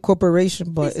like a big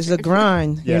corporation, but it's a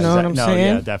grind. Yeah, you know what I'm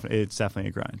saying? Yeah, definitely. It's definitely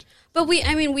a grind. But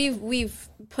we've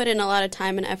put in a lot of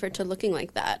time and effort to looking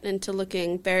like that and to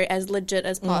looking very as legit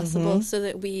as possible, so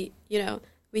that we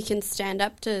can stand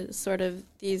up to sort of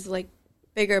these like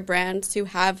bigger brands who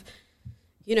have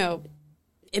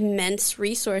immense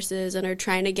resources and are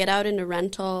trying to get out into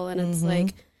rental, and it's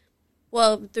like,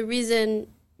 well, the reason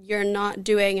you're not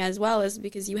doing as well is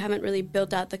because you haven't really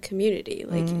built out the community.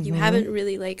 Like you haven't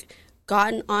really like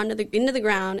gotten into the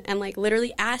ground and like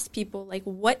literally asked people like,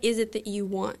 what is it that you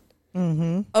want?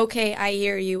 Okay, I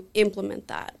hear you, implement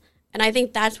that. And I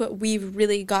think that's what we've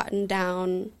really gotten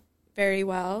down very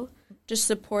well, just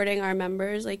supporting our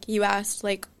members. Like you asked,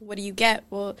 like, what do you get?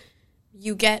 Well,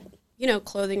 you get,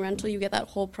 clothing rental, you get that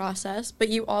whole process, but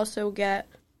you also get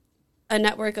a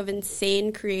network of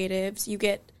insane creatives. You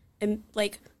get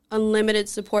like unlimited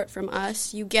support from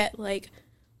us. You get like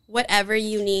whatever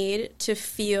you need to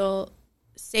feel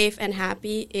safe and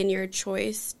happy in your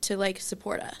choice to like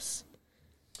support us.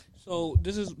 So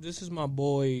this is my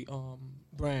boy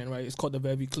brand, right? It's called the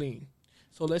Very Clean.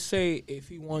 So let's say if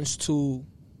he wants to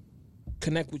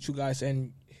connect with you guys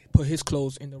and put his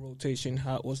clothes in the rotation,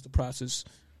 what's the process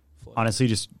for Honestly,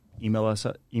 just email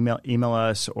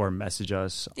us or message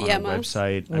us on DM our us.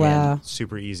 website. Wow.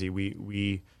 Super easy.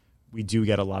 We do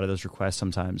get a lot of those requests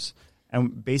sometimes.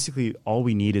 And basically all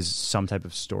we need is some type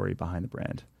of story behind the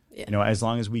brand. Yeah. As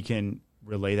long as we can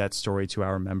relay that story to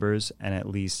our members and at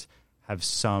least have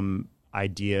some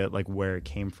idea like where it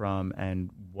came from and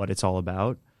what it's all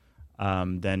about,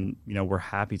 then we're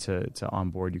happy to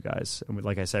onboard you guys. And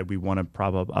like I said, we want to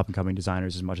prop up and coming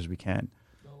designers as much as we can.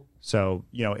 So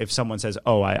if someone says,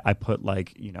 "Oh, I put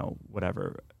like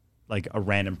whatever, like a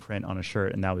random print on a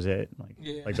shirt and that was it,"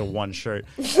 like the one shirt,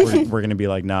 we're gonna be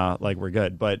like, "Nah, like we're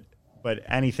good." But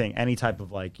anything, any type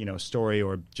of like story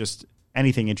or just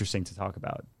anything interesting to talk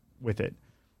about with it,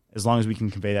 as long as we can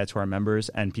convey that to our members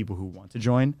and people who want to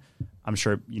join, I'm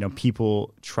sure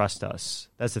people trust us.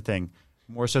 That's the thing.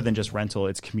 More so than just rental,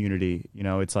 it's community.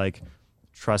 It's like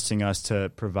trusting us to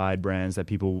provide brands that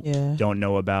people don't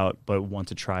know about but want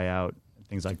to try out,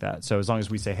 things like that. So as long as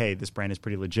we say, hey, this brand is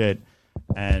pretty legit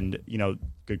and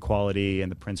good quality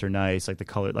and the prints are nice, like the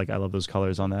color, like I love those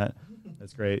colors on that.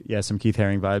 That's great. Yeah, some Keith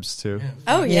Haring vibes too.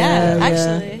 Oh yeah, Yeah,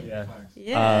 actually. Yeah.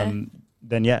 Yeah.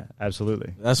 then yeah,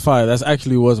 absolutely. That's fine. That's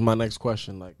actually was my next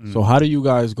question. Like, so how do you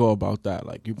guys go about that?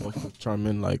 Like, you both with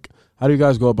Charmin, like, how do you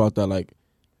guys go about that? Like,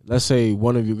 let's say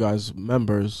one of you guys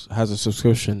members has a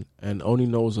subscription and only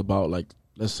knows about, like,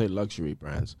 let's say luxury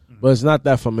brands, but it's not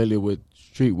that familiar with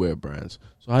streetwear brands.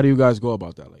 So how do you guys go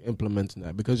about that, like implementing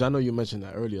that? Because I know you mentioned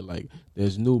that earlier, like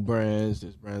there's new brands,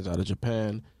 there's brands out of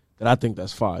Japan that I think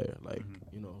that's fire. Like,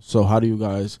 you know, so how do you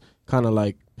guys kind of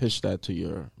like pitch that to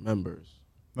your members?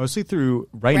 Mostly through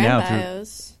brand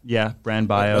bios. Brand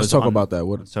bios. Let's talk about that.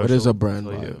 What is a brand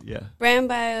bio? Yeah. Brand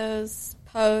bios,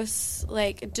 posts,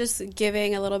 like just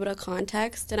giving a little bit of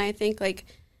context. And I think like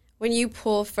when you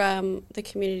pull from the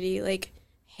community, like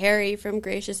Harry from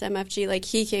Gracious MFG, like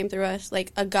he came through us,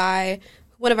 like a guy,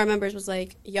 one of our members was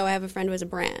like, yo, I have a friend who has a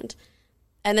brand.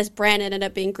 And this brand ended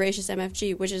up being Gracious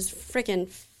MFG, which is freaking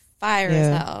fire as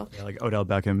hell. Yeah, like Odell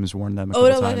Beckham's worn them a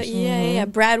couple times. Yeah.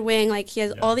 Brad Wing, like he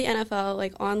has all the NFL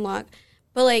like on lock.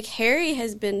 But like Harry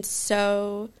has been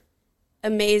so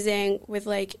amazing with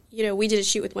like, you know, we did a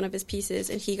shoot with one of his pieces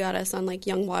and he got us on like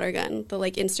Young Water Gun, the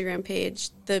like Instagram page.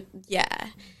 And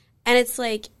it's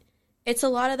like, it's a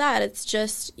lot of that. It's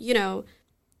just, you know,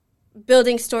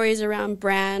 building stories around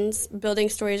brands, building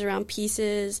stories around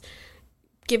pieces,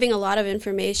 giving a lot of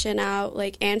information out,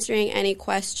 like answering any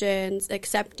questions,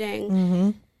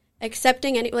 accepting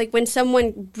any, like when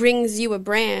someone brings you a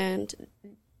brand,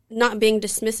 not being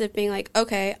dismissive, being like,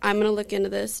 okay, I'm going to look into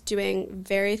this, doing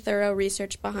very thorough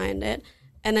research behind it,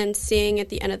 and then seeing at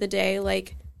the end of the day,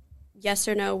 like, yes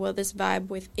or no, will this vibe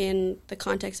within the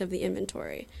context of the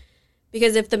inventory?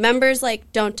 Because if the members,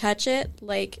 like, don't touch it,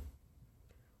 like,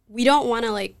 we don't want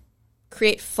to, like,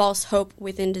 create false hope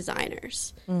within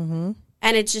designers. And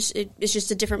it's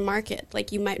just a different market.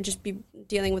 Like, you might just be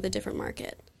dealing with a different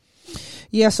market.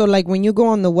 Yeah, so, like, when you go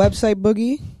on the website,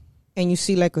 Boogie, and you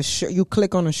see, like, a shirt, you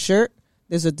click on a shirt,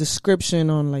 there's a description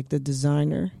on, like, the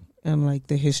designer and, like,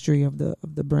 the history of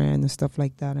the brand and stuff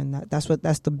like that. And that's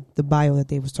the bio that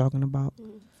they was talking about.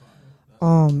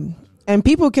 And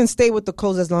people can stay with the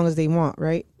clothes as long as they want,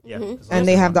 right? Yeah. And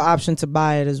they have the option to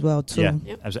buy it as well, too.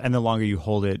 Yeah. And the longer you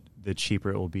hold it, the cheaper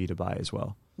it will be to buy as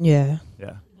well. Yeah.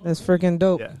 Yeah. That's freaking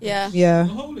dope. Yeah.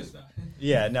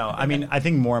 Yeah, no, I mean, I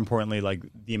think more importantly, like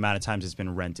the amount of times it's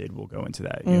been rented will go into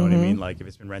that. You know what I mean? Like if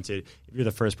it's been rented, if you're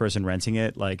the first person renting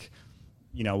it, like,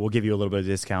 you know, we'll give you a little bit of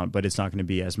discount, but it's not going to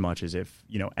be as much as if,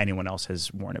 you know, anyone else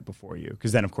has worn it before you.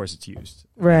 Because then, of course, it's used.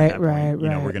 Right. You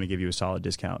know, we're going to give you a solid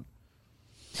discount.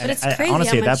 But it's crazy.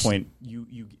 Honestly, at that point,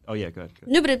 you oh yeah, go ahead.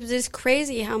 No, but it's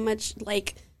crazy how much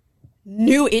like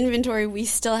new inventory we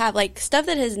still have, like stuff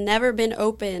that has never been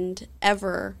opened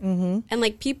ever, and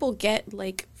like people get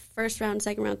like first round,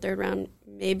 second round, third round,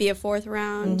 maybe a fourth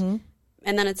round,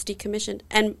 and then it's decommissioned.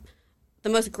 And the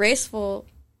most graceful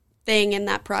thing in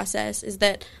that process is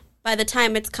that by the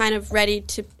time it's kind of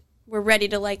we're ready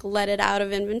to like let it out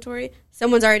of inventory,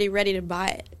 someone's already ready to buy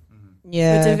it.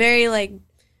 Yeah, so it's a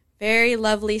very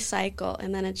lovely cycle,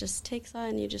 and then it just takes on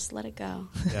and you just let it go.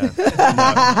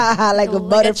 Yeah. like a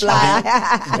butterfly.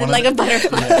 Like a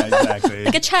butterfly. Yeah, exactly.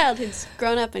 Like a child who's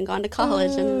grown up and gone to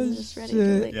college and is just ready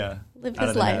to like, live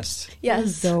his life. Nest.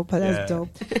 Yes. That's dope.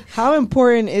 How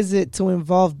important is it to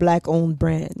involve Black-owned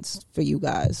brands for you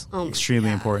guys?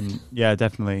 Extremely important. Yeah,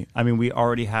 definitely. I mean, we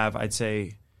already have, I'd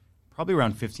say, probably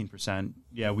around 15%.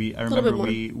 Yeah, I remember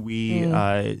we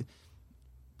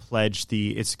pledged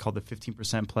it's called the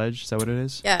 15% pledge. Is that what it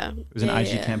is? Yeah. It was an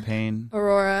IG campaign.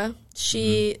 Aurora,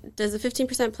 she does a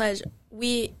 15% pledge.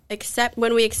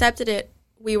 When we accepted it,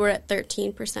 we were at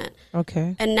 13%.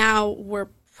 Okay. And now we're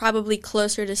probably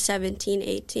closer to 17,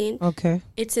 18. Okay.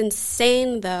 It's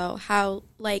insane though how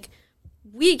like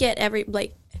we get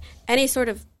any sort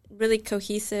of really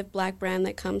cohesive Black brand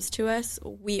that comes to us,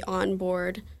 we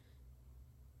onboard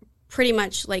pretty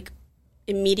much like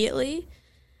immediately.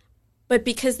 But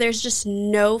because there's just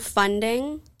no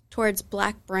funding towards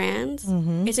Black brands,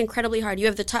 it's incredibly hard. You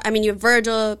have you have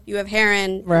Virgil, you have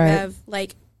Heron, you have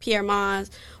like Pierre Moss.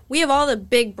 We have all the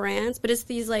big brands, but it's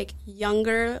these like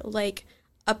younger, like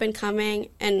up and coming.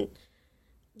 And,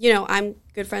 you know, I'm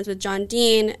good friends with John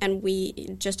Dean, and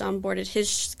we just onboarded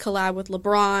his collab with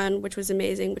LeBron, which was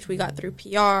amazing, which we got through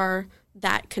PR,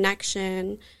 that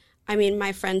connection. I mean,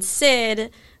 my friend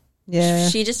Sid,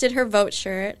 she just did her Vote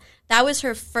shirt. That was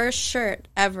her first shirt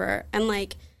ever. And,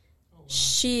 like,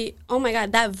 oh my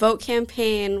God, that Vote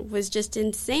campaign was just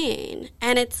insane.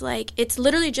 And it's, like, it's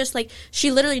literally just, like,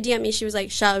 she literally DM'd me. She was like,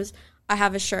 Shubs, I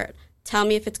have a shirt. Tell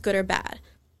me if it's good or bad.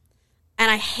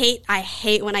 And I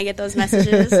hate when I get those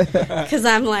messages because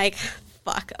I'm like,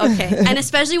 fuck, okay. And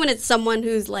especially when it's someone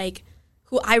who's, like,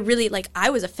 who I really like. I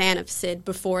was a fan of Sid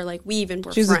before like we even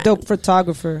were. She's friends. a dope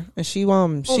photographer, and she's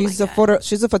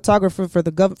a photographer for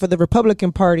the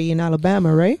Republican Party in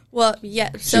Alabama, right? Well,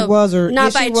 yeah. So she was, or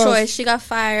not by choice. She got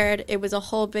fired. It was a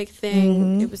whole big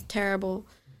thing. It was terrible.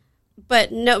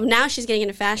 But no, now she's getting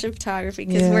into fashion photography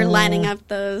because we're lining up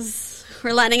those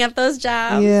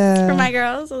jobs for my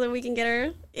girls so that we can get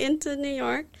her into New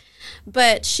York.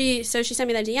 But she sent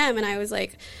me that DM, and I was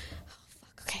like, oh,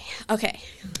 fuck, okay.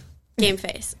 Game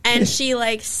face. And she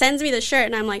like sends me the shirt,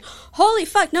 and I'm like, holy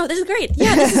fuck, no, this is great.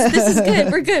 Yeah, this is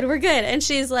good. We're good. And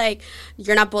she's like,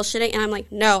 you're not bullshitting. And I'm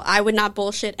like, no, I would not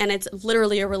bullshit. And it's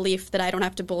literally a relief that I don't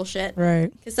have to bullshit.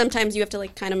 Right. Because sometimes you have to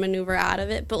like kind of maneuver out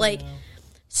of it. But like,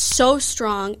 so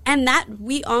strong. And that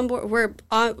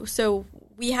so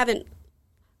we haven't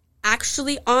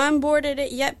actually onboarded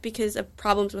it yet because of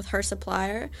problems with her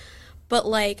supplier. But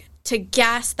like, to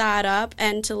gas that up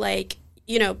and to like,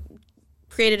 you know,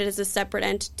 create it as a separate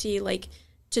entity, like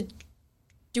to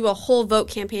do a whole vote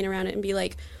campaign around it and be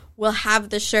like, we'll have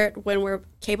the shirt when we're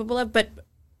capable of, but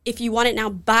if you want it now,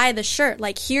 buy the shirt.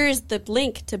 Like, here's the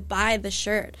link to buy the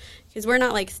shirt. Because we're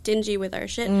not, like, stingy with our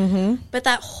shit. But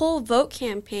that whole vote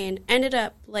campaign ended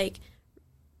up, like,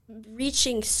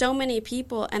 reaching so many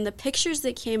people. And the pictures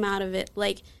that came out of it,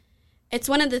 like, it's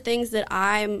one of the things that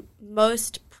I'm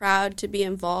most proud to be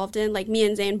involved in. Like, me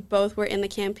and Zane both were in the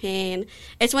campaign.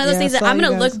 It's one of those things that I'm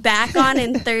going to look back on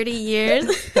in 30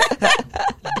 years.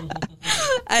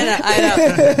 I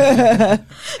know.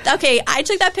 Okay, I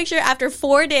took that picture after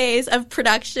 4 days of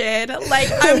production. Like,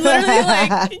 I'm literally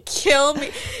like, kill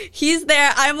me. He's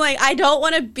there. I'm like, I don't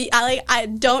want to be, I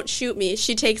don't shoot me.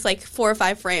 She takes like 4 or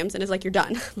 5 frames and is like, you're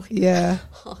done. Like, yeah.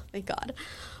 Oh, thank God.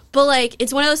 But like,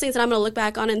 it's one of those things that I'm going to look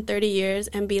back on in 30 years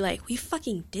and be like, we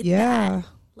fucking did that.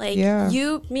 Like,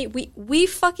 you, me, we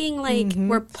fucking, like,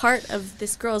 were part of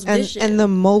this girl's vision. And the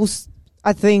most,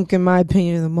 I think, in my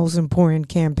opinion, the most important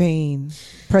campaign,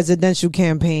 presidential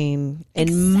campaign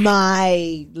in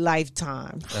my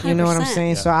lifetime. 100%. You know what I'm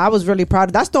saying? Yeah. So I was really proud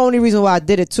of. That's the only reason why I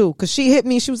did it, too. Because she hit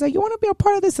me. She was like, you want to be a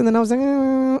part of this? And then I was like,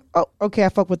 oh, okay, I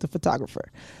fuck with the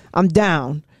photographer. I'm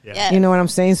down. Yeah. Yes. You know what I'm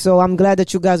saying? So I'm glad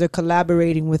that you guys are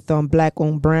collaborating with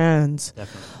Black-owned brands.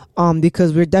 Definitely.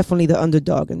 Because we're definitely the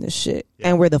underdog in this shit. Yeah.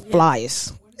 And we're the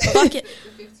flyest. Fuck it.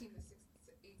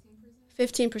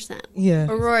 15%. Yeah.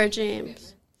 Aurora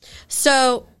James.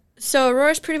 So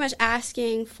Aurora's pretty much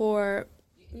asking for...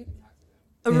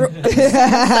 Aurora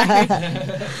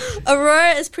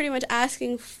is pretty much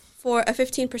asking for a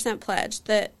 15% pledge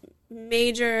that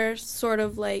major sort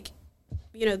of like,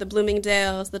 you know, the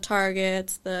Bloomingdale's, the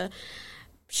Targets, the...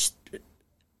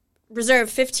 reserve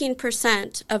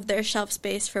 15% of their shelf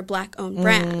space for Black-owned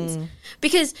brands.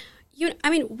 Because, I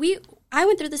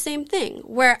went through the same thing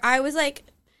where I was like,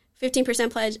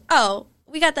 15% pledge, oh,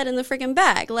 we got that in the freaking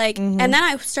bag. Like, and then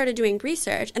I started doing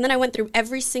research, and then I went through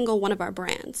every single one of our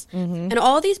brands. And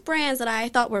all these brands that I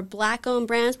thought were Black-owned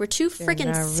brands were two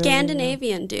freaking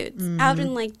Scandinavian dudes out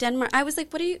in, like, Denmark. I was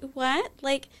like, what?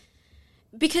 Like,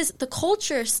 because the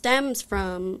culture stems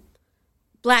from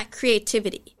Black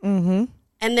creativity.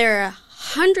 And there are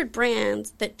 100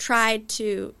 brands that tried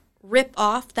to rip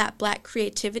off that Black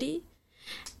creativity.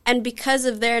 And because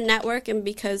of their network and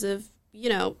because of, you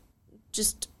know,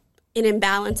 just an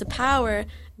imbalance of power,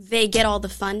 they get all the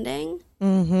funding.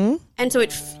 And so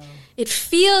it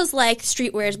feels like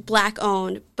streetwear is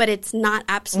Black-owned, but it's not,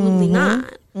 absolutely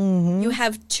not. You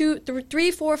have 2,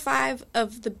 3, 4, 5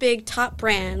 of the big top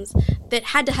brands that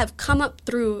had to have come up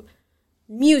through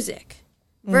music.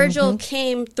 Virgil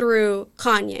came through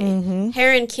Kanye.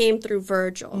 Heron came through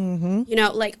Virgil. You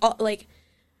know,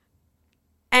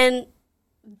 and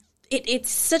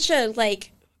it's such a,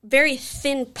 like, very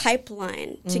thin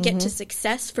pipeline to get to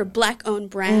success for Black-owned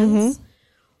brands.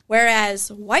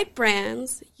 Whereas white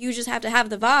brands, you just have to have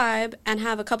the vibe and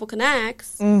have a couple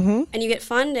connects, and you get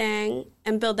funding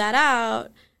and build that out,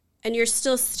 and you're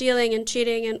still stealing and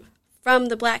cheating from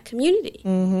the Black community.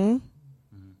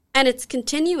 And it's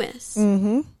continuous.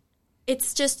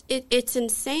 It's just, it's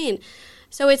insane.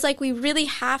 So it's like we really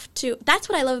have to, that's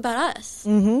what I love about us.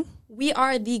 We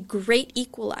are the great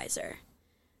equalizer.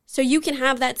 So you can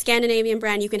have that Scandinavian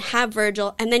brand, you can have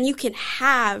Virgil, and then you can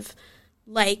have,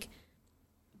 like,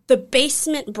 the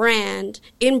basement brand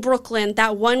in Brooklyn,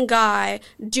 that one guy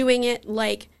doing it,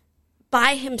 like,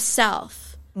 by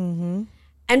himself. And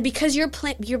because you're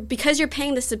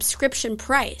paying the subscription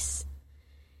price,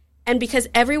 and because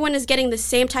everyone is getting the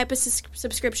same type of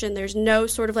subscription, there's no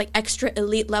sort of, like, extra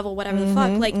elite level, whatever the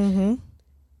fuck. Like,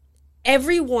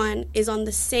 everyone is on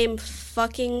the same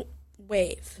fucking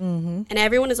wave. And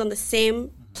everyone is on the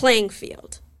same playing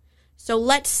field. So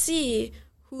let's see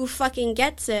who fucking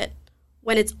gets it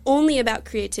when it's only about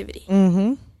creativity.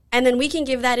 Mm-hmm. And then we can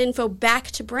give that info back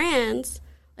to brands,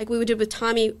 like we did with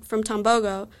Tommy from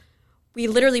Tombogo. We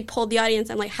literally pulled the audience.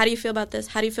 I'm like, how do you feel about this?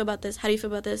 How do you feel about this? How do you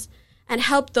feel about this? And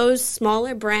help those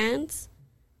smaller brands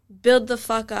build the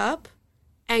fuck up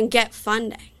and get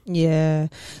funding. Yeah.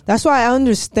 That's why I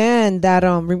understand that,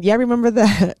 remember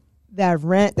that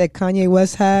rant that Kanye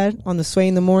West had on the Sway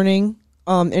in the Morning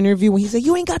interview when he said,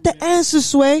 you ain't got the answer,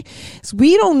 Sway. So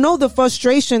we don't know the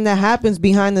frustration that happens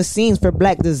behind the scenes for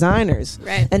black designers.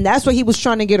 Right. And that's what he was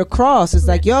trying to get across. It's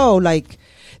like, yo, like,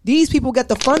 these people get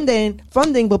the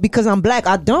funding, but because I'm black,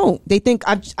 I don't. They think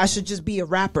I should just be a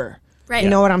rapper. Right. You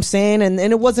know what I'm saying? And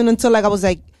it wasn't until like I was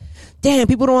like, damn,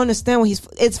 people don't understand when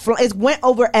it went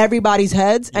over everybody's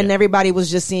heads, and everybody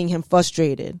was just seeing him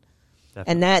frustrated.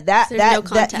 Definitely. And that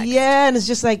and it's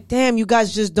just like, damn, you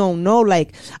guys just don't know.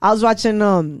 Like, I was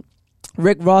watching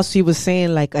Rick Ross. He was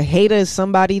saying like a hater is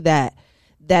somebody that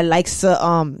likes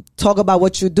to talk about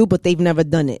what you do, but they've never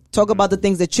done it. Talk about the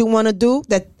things that you want to do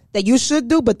that you should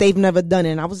do, but they've never done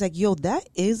it. And I was like, yo, that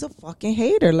is a fucking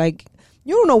hater. Like,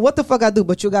 you don't know what the fuck I do,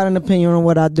 but you got an opinion on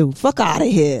what I do. Fuck out of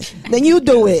here. Then you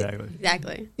do it.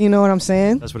 Exactly. You know what I'm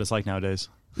saying? That's what it's like nowadays.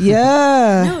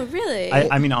 Yeah. No, really.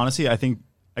 I mean, honestly, I think,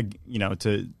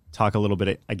 to talk a little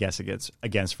bit, I guess,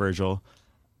 against Virgil,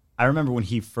 I remember when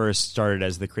he first started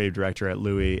as the creative director at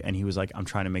Louis, and he was like, I'm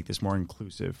trying to make this more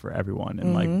inclusive for everyone,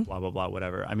 and like, blah, blah, blah,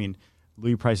 whatever. I mean,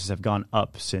 Louis prices have gone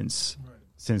up since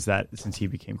he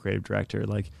became creative director.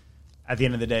 Like, at the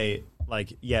end of the day,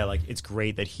 like, yeah, like, it's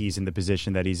great that he's in the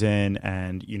position that he's in,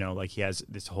 and, like, he has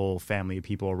this whole family of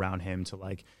people around him to,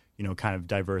 like, kind of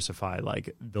diversify,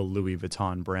 like, the Louis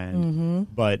Vuitton brand.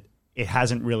 But it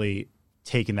hasn't really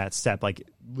taken that step. Like,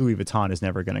 Louis Vuitton is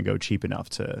never going to go cheap enough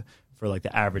for like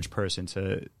the average person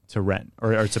to rent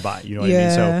or to buy, you know what I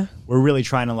mean? So we're really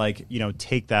trying to, like,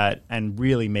 take that and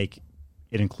really make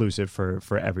it inclusive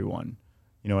for everyone.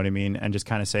 You know what I mean? And just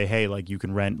kind of say, hey, like, you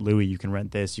can rent Louis, you can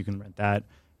rent this, you can rent that,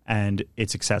 and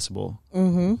it's accessible.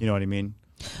 You know what I mean?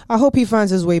 I hope he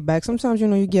finds his way back. Sometimes,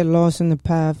 you get lost in the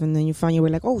path, and then you find your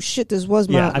way like, oh shit, this was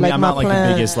my I mean, I'm not plan. like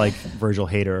the biggest like Virgil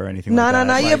hater or anything like that.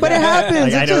 No, like, yeah, but it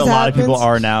happens. Like, I know a lot of people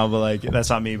are now, but like, that's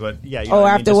not me. But yeah.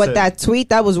 After that tweet,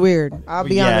 that was weird. I'll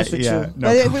be honest with you. No.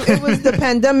 It was the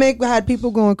pandemic. We had people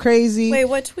going crazy. Wait,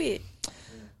 what tweet?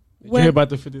 Did you hear about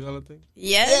the $50 thing?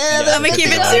 Yes. I'm gonna keep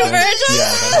it too, Virgil.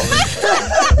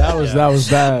 That was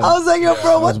bad. I was like, yo,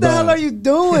 bro, what the hell are you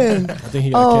doing? I think he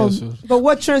got canceled. But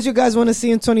what trends you guys want to see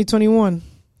in 2021,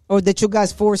 or that you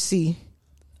guys foresee?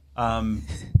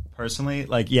 Personally,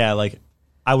 like, yeah, like,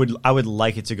 I would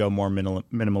like it to go more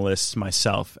minimalist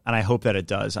myself, and I hope that it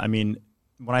does. I mean,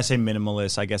 when I say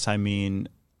minimalist, I guess I mean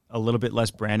a little bit less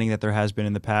branding that there has been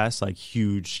in the past, like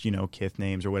huge, Kith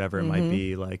names or whatever it might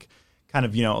be, like, kind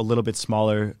of, a little bit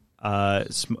smaller,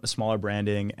 smaller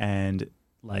branding, and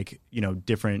like,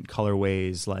 different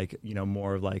colorways, like,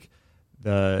 more of like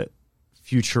the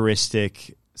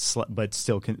futuristic, but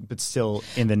still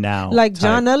in the now. Like type.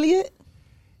 John Elliott?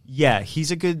 Yeah,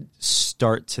 he's a good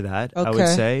start to that, I would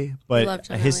say. But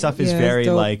his stuff is very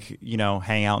like,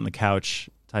 hang out on the couch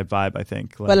type vibe, I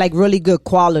think. Like, but like really good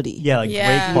quality. Yeah,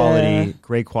 like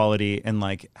great quality, and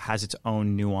like has its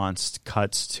own nuanced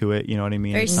cuts to it. You know what I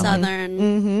mean? Very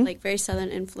southern, like very southern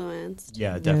influenced.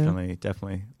 Yeah, definitely.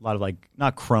 A lot of like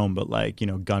not chrome, but like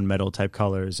gunmetal type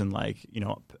colors, and like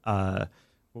what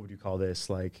would you call this?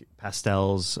 Like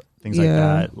pastels, things like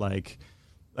that. Like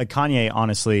Kanye,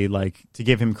 honestly, like to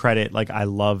give him credit, like I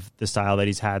love the style that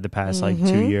he's had the past like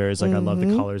 2 years. Like I love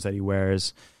the colors that he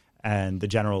wears. And the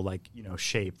general, like,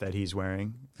 shape that he's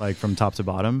wearing, like, from top to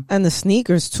bottom. And the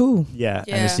sneakers, too. Yeah,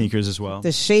 and the sneakers as well.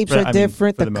 The shapes are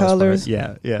different, the colors.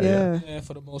 Yeah,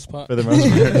 for the most part. For the most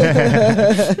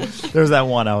part. There was that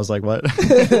one, I was like, what?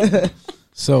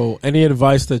 So, any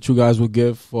advice that you guys would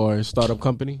give for a startup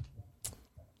company?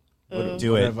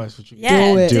 Do it. Advice would you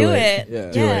give? Do it.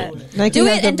 Do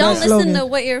it, and don't listen to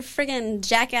what your friggin'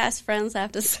 jackass friends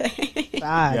have to say.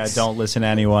 Yeah, don't listen to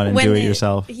anyone and do it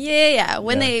yourself. Yeah.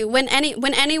 When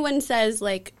anyone says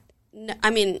like,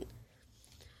 I mean,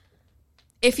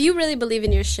 if you really believe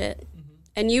in your shit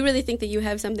and you really think that you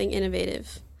have something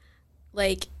innovative,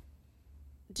 like,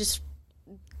 just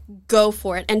go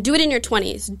for it and do it in your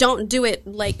 20s. Don't do it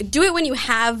do it when you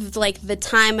have like the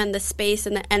time and the space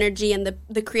and the energy and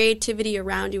the creativity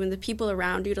around you and the people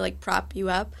around you to like prop you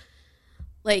up.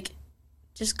 Like,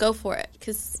 just go for it.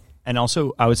 And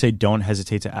also, I would say don't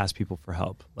hesitate to ask people for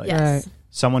help. Like,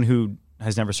 someone who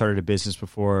has never started a business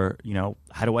before,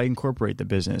 how do I incorporate the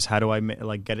business? How do I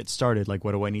like get it started? Like,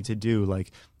 what do I need to do?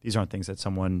 Like, these aren't things that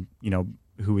someone,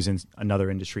 who is in another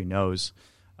industry knows.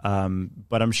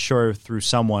 But I'm sure through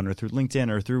someone or through LinkedIn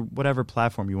or through whatever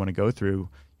platform you want to go through,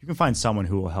 you can find someone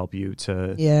who will help you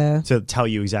to tell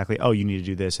you exactly, oh, you need to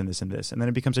do this and this and this. And then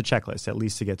it becomes a checklist, at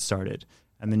least to get started.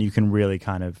 And then you can really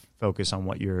kind of focus on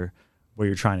what you're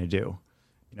trying to do.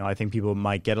 You know, I think people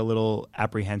might get a little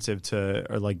apprehensive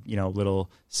a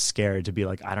little scared to be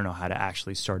like, I don't know how to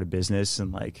actually start a business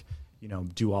and like, you know,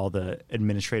 do all the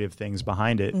administrative things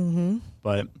behind it. Mm-hmm.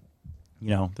 But,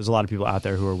 you know, there's a lot of people out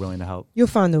there who are willing to help. You'll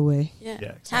find a way. Yeah.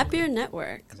 Exactly. Tap your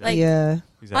network. Exactly. Like,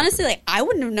 Exactly. Honestly, like, I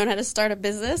wouldn't have known how to start a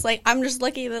business. Like, I'm just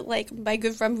lucky that, like, my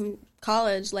good friend from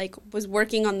college, like, was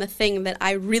working on the thing that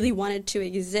I really wanted to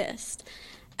exist.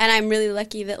 And I'm really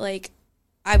lucky that, like,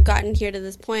 I've gotten here to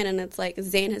this point, and it's like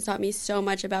Zane has taught me so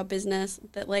much about business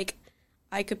that, like,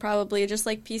 I could probably just,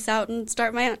 like, peace out and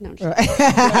start my own. No, I'm just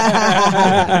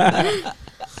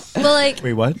But, like...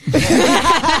 Wait, what? We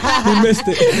missed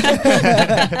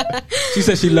it. She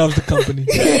said she loves the company.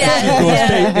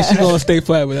 Yeah. She's going to stay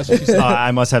forever. That's what she said.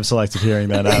 I must have selective hearing,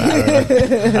 man. I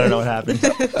don't know what happened.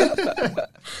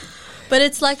 But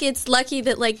it's lucky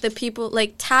that, like, the people,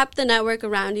 like, tap the network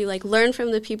around you, like, learn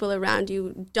from the people around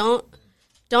you. Don't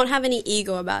have any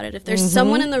ego about it. If there's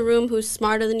someone in the room who's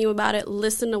smarter than you about it,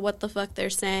 listen to what the fuck they're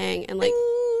saying and, like,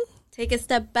 take a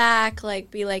step back,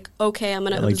 like, be like, okay, I'm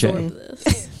going to absorb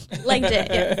this. Like Jay,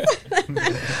 yes.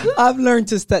 I've learned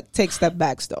to take step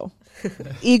backs, though.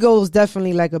 Ego is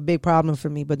definitely, like, a big problem for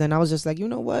me. But then I was just like, you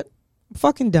know what? I'm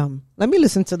fucking dumb. Let me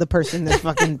listen to the person that's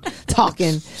fucking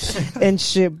talking and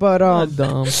shit. But Not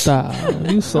dumb, stop.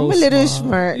 You so I'm a little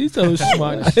smart. You so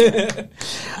smart.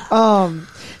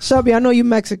 Shelby, I know you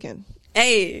Mexican.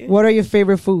 Hey. What are your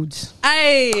favorite foods?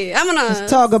 Hey, vámonos.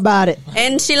 Let's talk about it.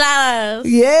 Enchiladas.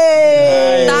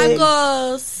 Yay!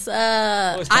 Tacos.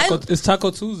 It's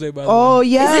Taco Tuesday, by the way. Oh,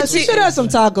 yes. Is it We should have some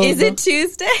tacos. Is it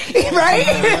Tuesday?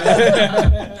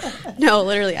 Right? No,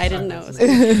 literally, I didn't know.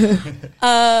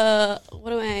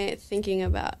 What am I thinking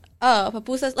about? Oh,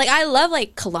 pupusas. Like, I love,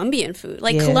 like, Colombian food.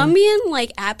 Like, Colombian,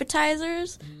 like,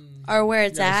 appetizers are where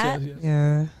it's at. Yes.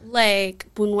 Yeah. Like,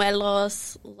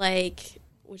 buñuelos, like...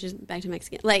 which is back to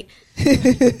Mexican, like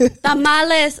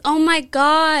tamales. Oh my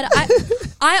God.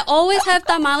 I always have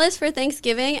tamales for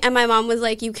Thanksgiving, and my mom was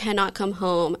like, you cannot come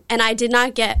home. And I did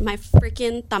not get my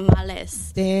freaking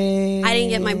tamales. Damn. I didn't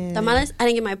get my tamales. I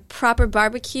didn't get my proper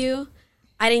barbecue.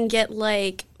 I didn't get,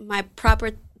 like, my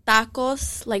proper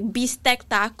tacos, like bistec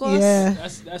tacos. Yeah.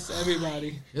 That's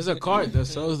everybody. There's a cart that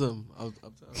sells them. I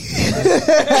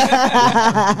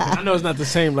know it's not the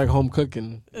same like home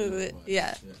cooking.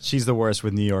 Yeah. She's the worst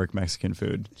with New York Mexican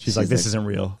food. She's like, this isn't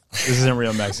real. This isn't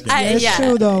real Mexican. It's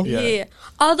true, though. Yeah.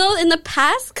 Although in the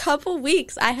past couple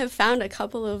weeks, I have found a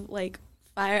couple of, like,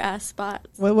 fire-ass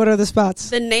spots. What are the spots?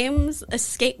 The names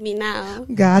escape me now.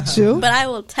 Got you. But I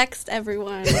will text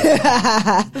everyone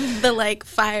the, like,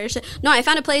 fire shit. No, I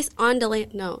found a place on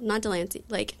not Delancey.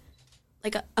 Like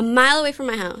a mile away from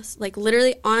my house. Like,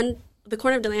 literally on the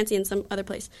corner of Delancey and some other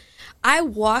place. I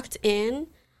walked in.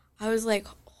 I was like,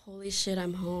 holy shit,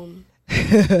 I'm home.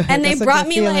 And they brought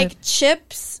me, like,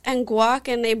 chips and guac,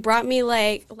 and they brought me,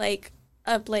 like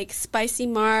a, like, spicy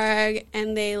marg,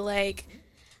 and they, like...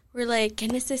 We're like, ¿qué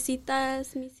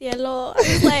necesitas, mi cielo? I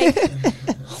was like,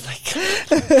 oh my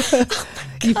God.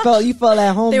 You felt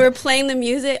at home. They were playing the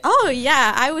music. Oh,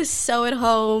 yeah. I was so at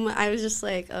home. I was just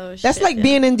like, oh, shit. That's like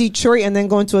being in Detroit and then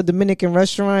going to a Dominican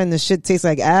restaurant and the shit tastes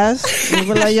like ass. And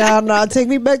we're like, y'all, nah, take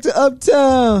me back to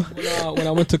Uptown. When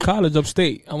I went to college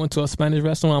upstate, I went to a Spanish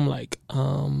restaurant. I'm like,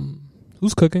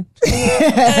 who's cooking?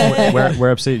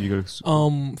 Where upstate did you go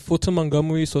to? Fulton,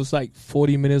 Montgomery, so it's like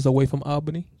 40 minutes away from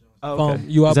Albany. Oh,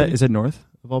 okay. Is that north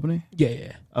of Albany?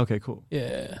 Yeah. Okay, cool.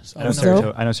 Yeah. So I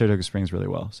know Saratoga Springs really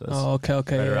well. So okay.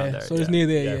 Right around there. So it's near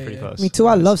there. Yeah, pretty close. Me too.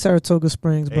 I love Saratoga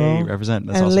Springs, bro. Hey, represent.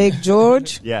 That's and awesome. Lake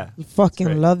George. Yeah. You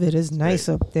fucking love it. It's nice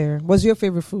up there. What's your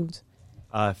favorite foods?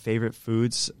 Favorite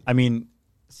foods? I mean,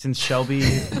 since Shelby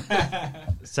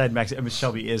said Mexican,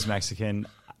 Shelby is Mexican.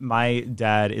 My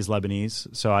dad is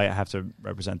Lebanese, so I have to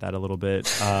represent that a little bit.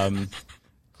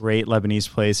 Great Lebanese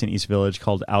place in East Village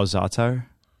called Al Zaatar.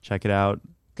 Check it out.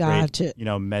 Gotcha. Great,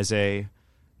 meze,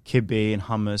 kibbeh, and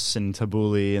hummus, and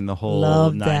tabbouleh, and the whole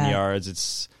Love 9 that. yards.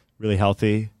 It's really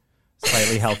healthy.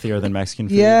 Slightly healthier than Mexican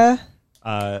food. Yeah.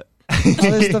 All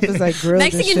this stuff is like grilled.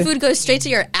 Mexican food goes straight to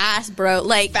your ass, bro.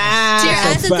 Like, to your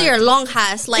ass and to your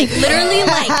lonjas. Like, literally,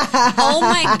 like, oh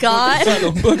my God.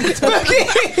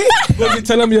 Boogie,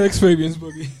 tell them your experience,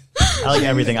 Boogie. I like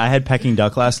everything. I had Peking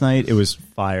duck last night. It was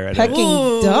fire. At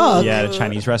Peking duck? Yeah, at a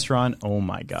Chinese restaurant. Oh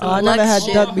my God. I never had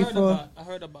duck before. I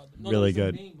heard about it. Really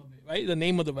good. The name of it, right? The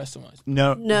name of the restaurant.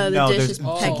 The dish is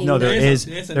Peking No, duck.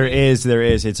 there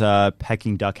is. It's a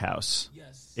Peking duck house.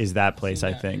 Yes. is that place,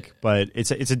 I think. But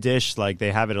it's a dish, like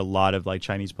they have it at a lot of like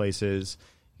Chinese places.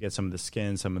 You get some of the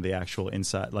skin, some of the actual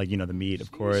inside, like, you know, the meat,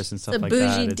 of course, and stuff like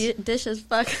that. The bougie dish as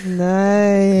fuck.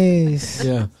 Nice.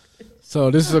 Yeah. So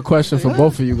this is a question for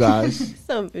both of you guys.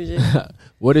 So bougie.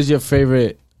 What is your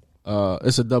favorite,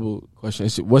 it's a double question.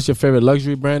 What's your favorite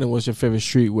luxury brand and what's your favorite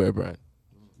streetwear brand?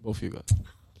 Both of you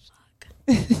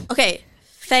guys. Okay,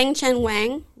 Feng Chen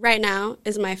Wang right now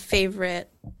is my favorite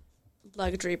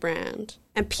luxury brand.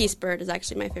 And Peace Bird is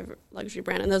actually my favorite luxury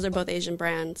brand. And those are both Asian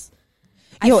brands.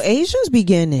 Asians be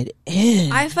getting it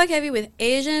in. I fuck heavy with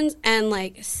Asians and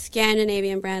like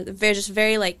Scandinavian brands. They're just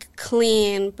very like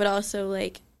clean, but also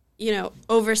like, you know,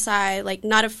 oversized, like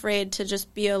not afraid to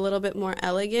just be a little bit more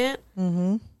elegant.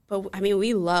 Mm-hmm. But I mean,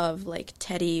 we love like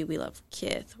Teddy, we love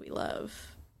Kith,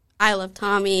 I love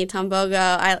Tommy,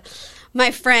 Tombogo,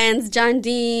 my friends, John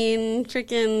Dean,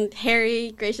 freaking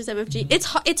Harry, Gracious MFG.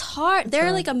 It's hard. There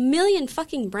are like a million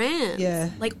fucking brands,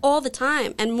 like all the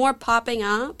time, and more popping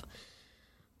up.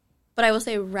 But I will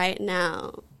say right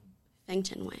now, Feng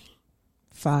Chen Wang.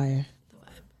 Fire.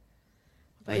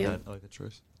 I like that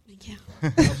choice. Thank you.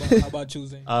 How about you,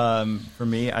 Zane? For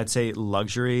me, I'd say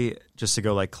luxury, just to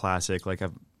go like classic. Like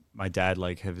my dad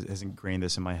like has ingrained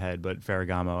this in my head, but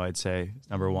Ferragamo, I'd say, is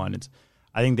number one.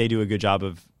 I think they do a good job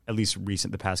of, at least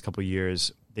the past couple of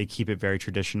years, they keep it very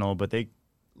traditional, but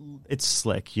it's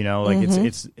slick, you know, like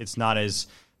it's not as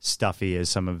stuffy as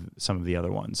some of the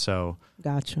other ones. So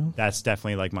gotcha. That's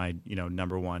definitely like my, you know,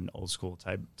 number one old school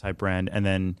type brand. And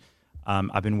then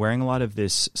I've been wearing a lot of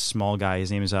this small guy.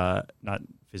 His name is not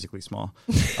physically small,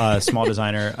 small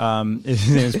designer. His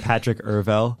name is Patrick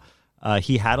Irvel.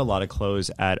 He had a lot of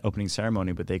clothes at opening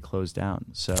ceremony, but they closed down.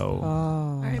 So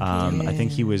I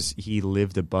think he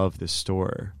lived above the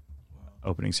store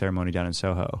opening ceremony down in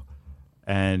Soho.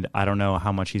 And I don't know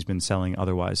how much he's been selling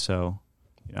otherwise. So,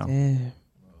 you know,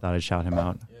 thought I'd shout him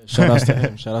out. Yeah, shout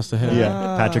outs to him.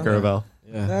 Yeah, Patrick Irvel.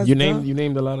 Yeah, you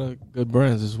named a lot of good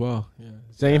brands as well. Yeah,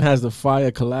 Zane has the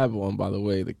fire collab one, by the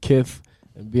way, the Kith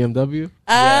and BMW.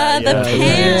 The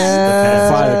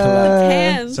pants. Fire collab. The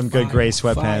pants. Some good gray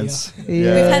sweatpants.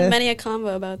 Yeah. We've had many a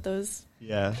combo about those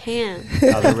pants.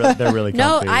 Oh, they're really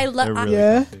comfy. No, I love.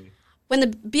 Comfy. When the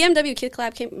BMW Kid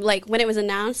collab came, like when it was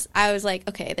announced, I was like,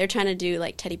 okay, they're trying to do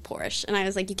like Teddy Porsche, and I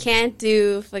was like, you can't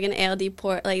do fucking ALD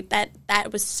Porsche, like that.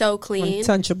 That was so clean,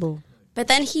 untouchable. But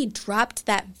then he dropped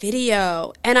that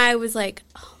video, and I was like,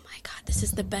 oh my god, this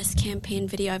is the best campaign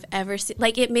video I've ever seen.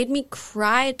 Like it made me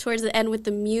cry towards the end with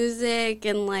the music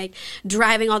and like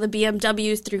driving all the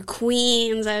BMWs through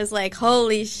Queens. I was like,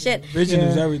 holy shit, vision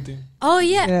is everything. Oh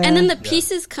yeah, and then the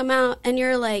pieces come out, and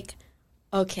you're like,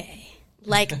 okay,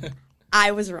 like.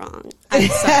 I was wrong. I'm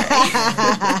sorry.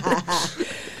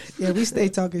 Yeah, we stay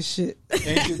talking shit.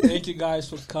 Thank you guys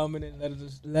for coming and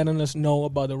letting us know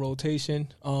about the rotation.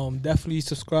 Definitely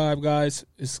subscribe, guys.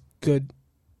 It's good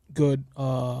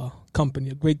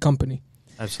company, a great company.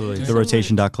 Absolutely.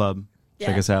 TheRotation.club. Yeah.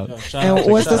 Check us out. And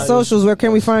what's the socials? Where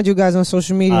can we find you guys on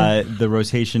social media?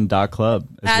 TheRotation.club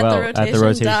as well. At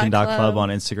TheRotation.club on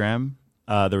Instagram.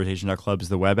 TheRotation.club is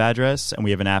the web address, and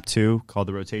we have an app too called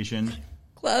The Rotation.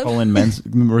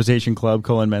 Rotation Club,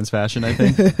 men's fashion, I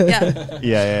think.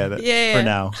 Yeah. For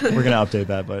now. We're going to update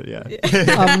that, but yeah.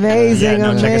 Amazing,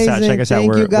 amazing. Check us out.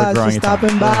 Thank you guys for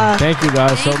stopping by. Thank you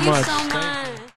guys so much. Thank you so much.